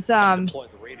launch is deploy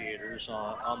the radiators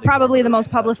probably the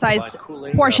most publicized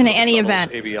portion of any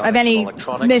event, of any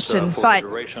mission. But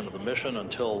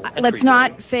let's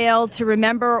not fail to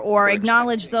remember or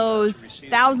acknowledge those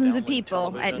thousands of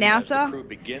people at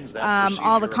NASA,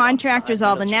 all the contractors,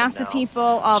 all the NASA people,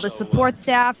 all the support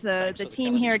staff, the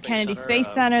team here at Kennedy Space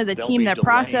Center, the team that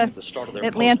processed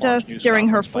Atlantis during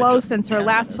her flow since her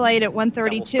last flight at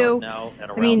 1:32.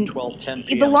 I mean,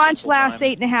 the launch lasts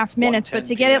 8.5 minutes, but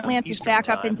to get Atlantis back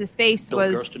up into space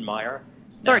was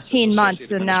 13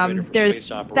 months, and there's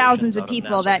thousands of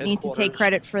people that need to take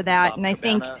credit for that. And I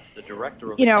think,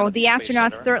 you know, the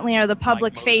astronauts certainly are the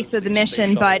public face of the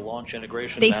mission, but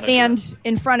they stand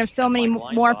in front of so many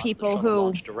more people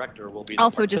who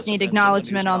also just need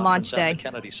acknowledgement on launch day.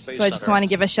 So I just want to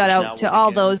give a shout out to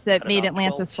all those that made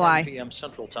Atlantis fly.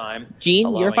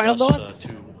 Gene, your final thoughts?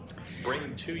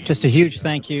 Just a huge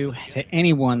thank you to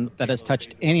anyone that has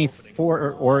touched any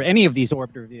or any of these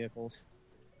orbiter vehicles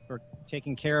for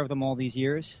taking care of them all these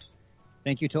years.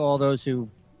 Thank you to all those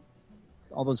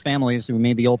families who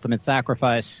made the ultimate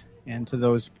sacrifice, and to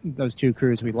those two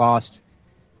crews we lost.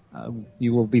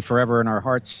 You will be forever in our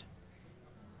hearts.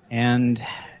 And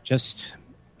just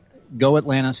go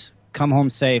Atlantis, come home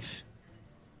safe,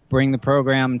 bring the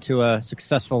program to a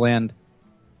successful end,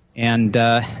 and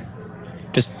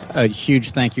just a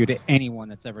huge thank you to anyone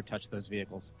that's ever touched those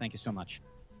vehicles. Thank you so much.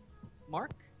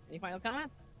 Mark, any final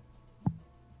comments?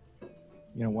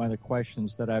 You know, one of the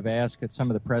questions that I've asked at some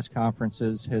of the press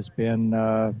conferences has been,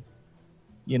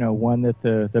 you know, one that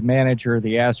the manager,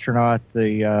 the astronaut,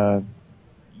 the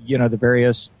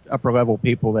various upper-level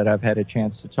people that I've had a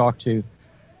chance to talk to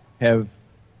have,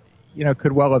 you know,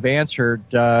 could well have answered,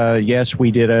 yes,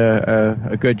 we did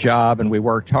a good job and we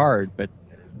worked hard, but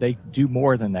they do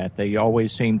more than that. They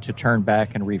always seem to turn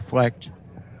back and reflect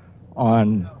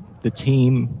on the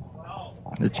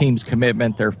team's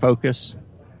commitment, their focus.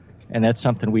 And that's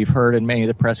something we've heard in many of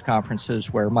the press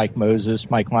conferences where Mike Moses,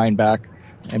 Mike Lineback,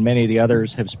 and many of the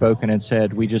others have spoken and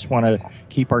said, we just want to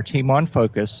keep our team on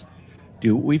focus,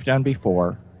 do what we've done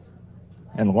before,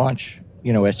 and launch,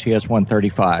 you know,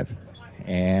 STS-135.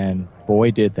 And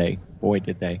boy, did they.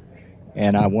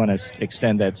 And I want to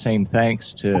extend that same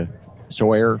thanks to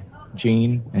Sawyer,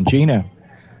 Gene, and Gina,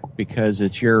 because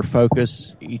it's your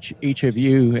focus, each of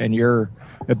you, and your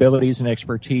abilities and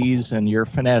expertise and your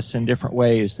finesse in different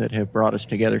ways that have brought us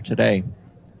together today.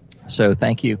 So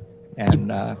thank you,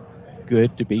 and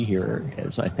good to be here,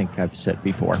 as I think I've said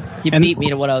before. You beat me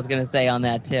to what I was going to say on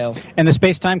that, too. And the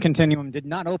space-time continuum did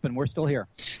not open. We're still here.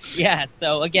 Yeah,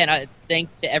 so again,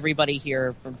 thanks to everybody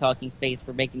here from Talking Space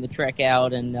for making the trek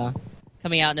out and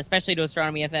coming out, and especially to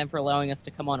Astronomy FM for allowing us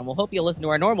to come on. And we'll hope you'll listen to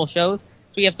our normal shows.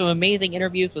 So we have some amazing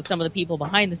interviews with some of the people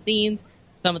behind the scenes,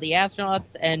 some of the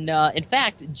astronauts, and in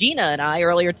fact, Gina and I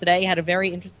earlier today had a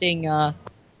very interesting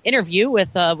interview with,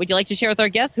 would you like to share with our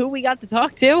guests who we got to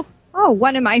talk to? Oh,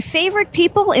 one of my favorite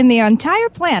people in the entire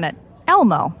planet,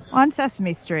 Elmo, on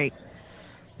Sesame Street.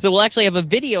 So we'll actually have a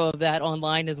video of that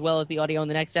online as well as the audio in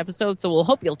the next episode, so we'll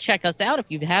hope you'll check us out if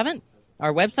you haven't.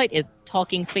 Our website is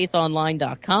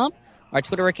talkingspaceonline.com. Our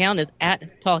Twitter account is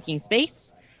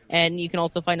 @TalkingSpace, and you can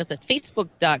also find us at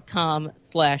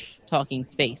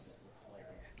facebook.com/TalkingSpace.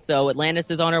 So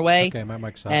Atlantis is on our way. Okay, my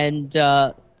mic's up. And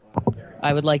I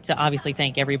would like to obviously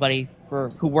thank everybody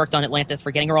who worked on Atlantis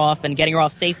for getting her off and getting her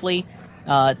off safely.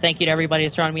 Thank you to everybody at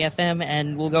Astronomy FM,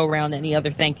 and we'll go around any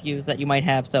other thank yous that you might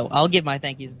have. So I'll give my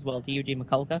thank yous as well to you, Gene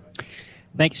McCullough.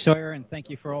 Thank you, Sawyer, and thank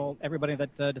you for everybody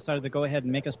that decided to go ahead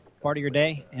and make us part of your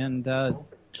day, and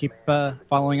keep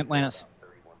following Atlantis.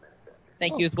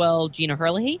 Thank you as well, Gina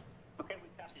Herlihy.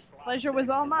 Pleasure was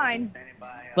all mine.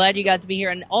 Glad you got to be here.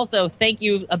 And also, thank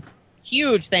you, a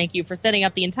huge thank you for setting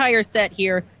up the entire set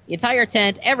here, the entire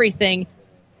tent, everything.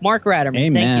 Mark Ratterman,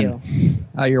 Amen. Thank you.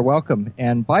 You're welcome.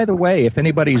 And by the way, if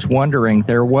anybody's wondering,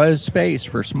 there was space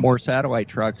for some more satellite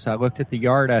trucks. I looked at the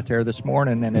yard out there this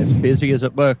morning, and as busy as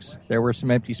it looks, there were some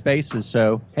empty spaces.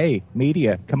 So, hey,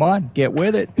 media, come on, get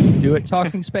with it. Do it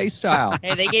Talking Space style.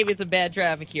 Hey, they gave me some bad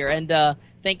traffic here. And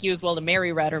thank you as well to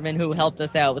Mary Ratterman, who helped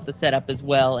us out with the setup as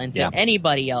well, and to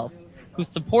anybody else who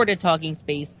supported Talking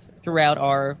Space throughout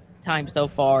our time so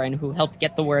far and who helped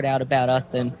get the word out about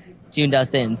us and tuned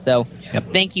us in. So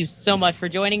thank you so much for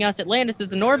joining us. Atlantis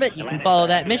is in orbit. You can follow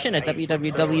that mission at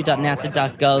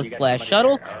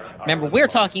www.nasa.gov/shuttle. Remember, we're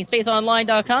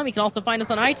TalkingSpaceOnline.com. You can also find us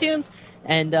on iTunes.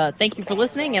 And thank you for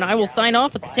listening. And I will sign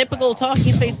off with the typical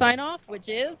Talking Space sign-off, which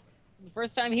is, the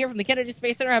first time here from the Kennedy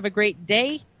Space Center, have a great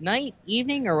day, night,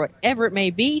 evening, or whatever it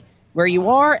may be, where you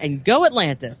are, and go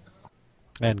Atlantis.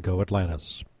 And go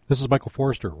Atlantis. This is Michael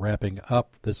Forster wrapping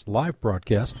up this live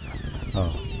broadcast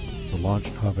of the launch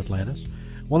of Atlantis.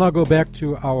 We'll now go back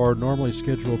to our normally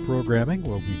scheduled programming.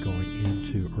 We'll be going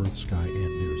into Earth, Sky, and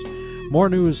News. More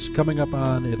news coming up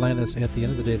on Atlantis at the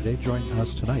end of the day today. Join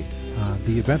us tonight on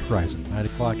the Event Horizon, 9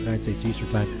 o'clock United States Eastern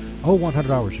Time,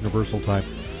 100 hours Universal Time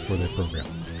for that program.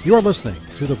 You are listening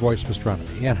to The Voice of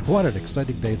Astronomy, and what an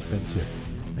exciting day it's been, too.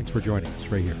 Thanks for joining us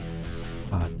right here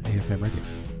on AFM Radio.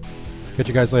 Catch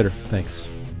you guys later. Thanks.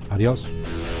 Adios.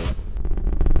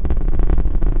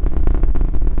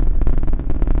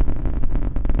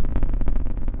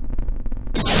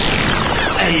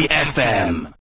 AFM.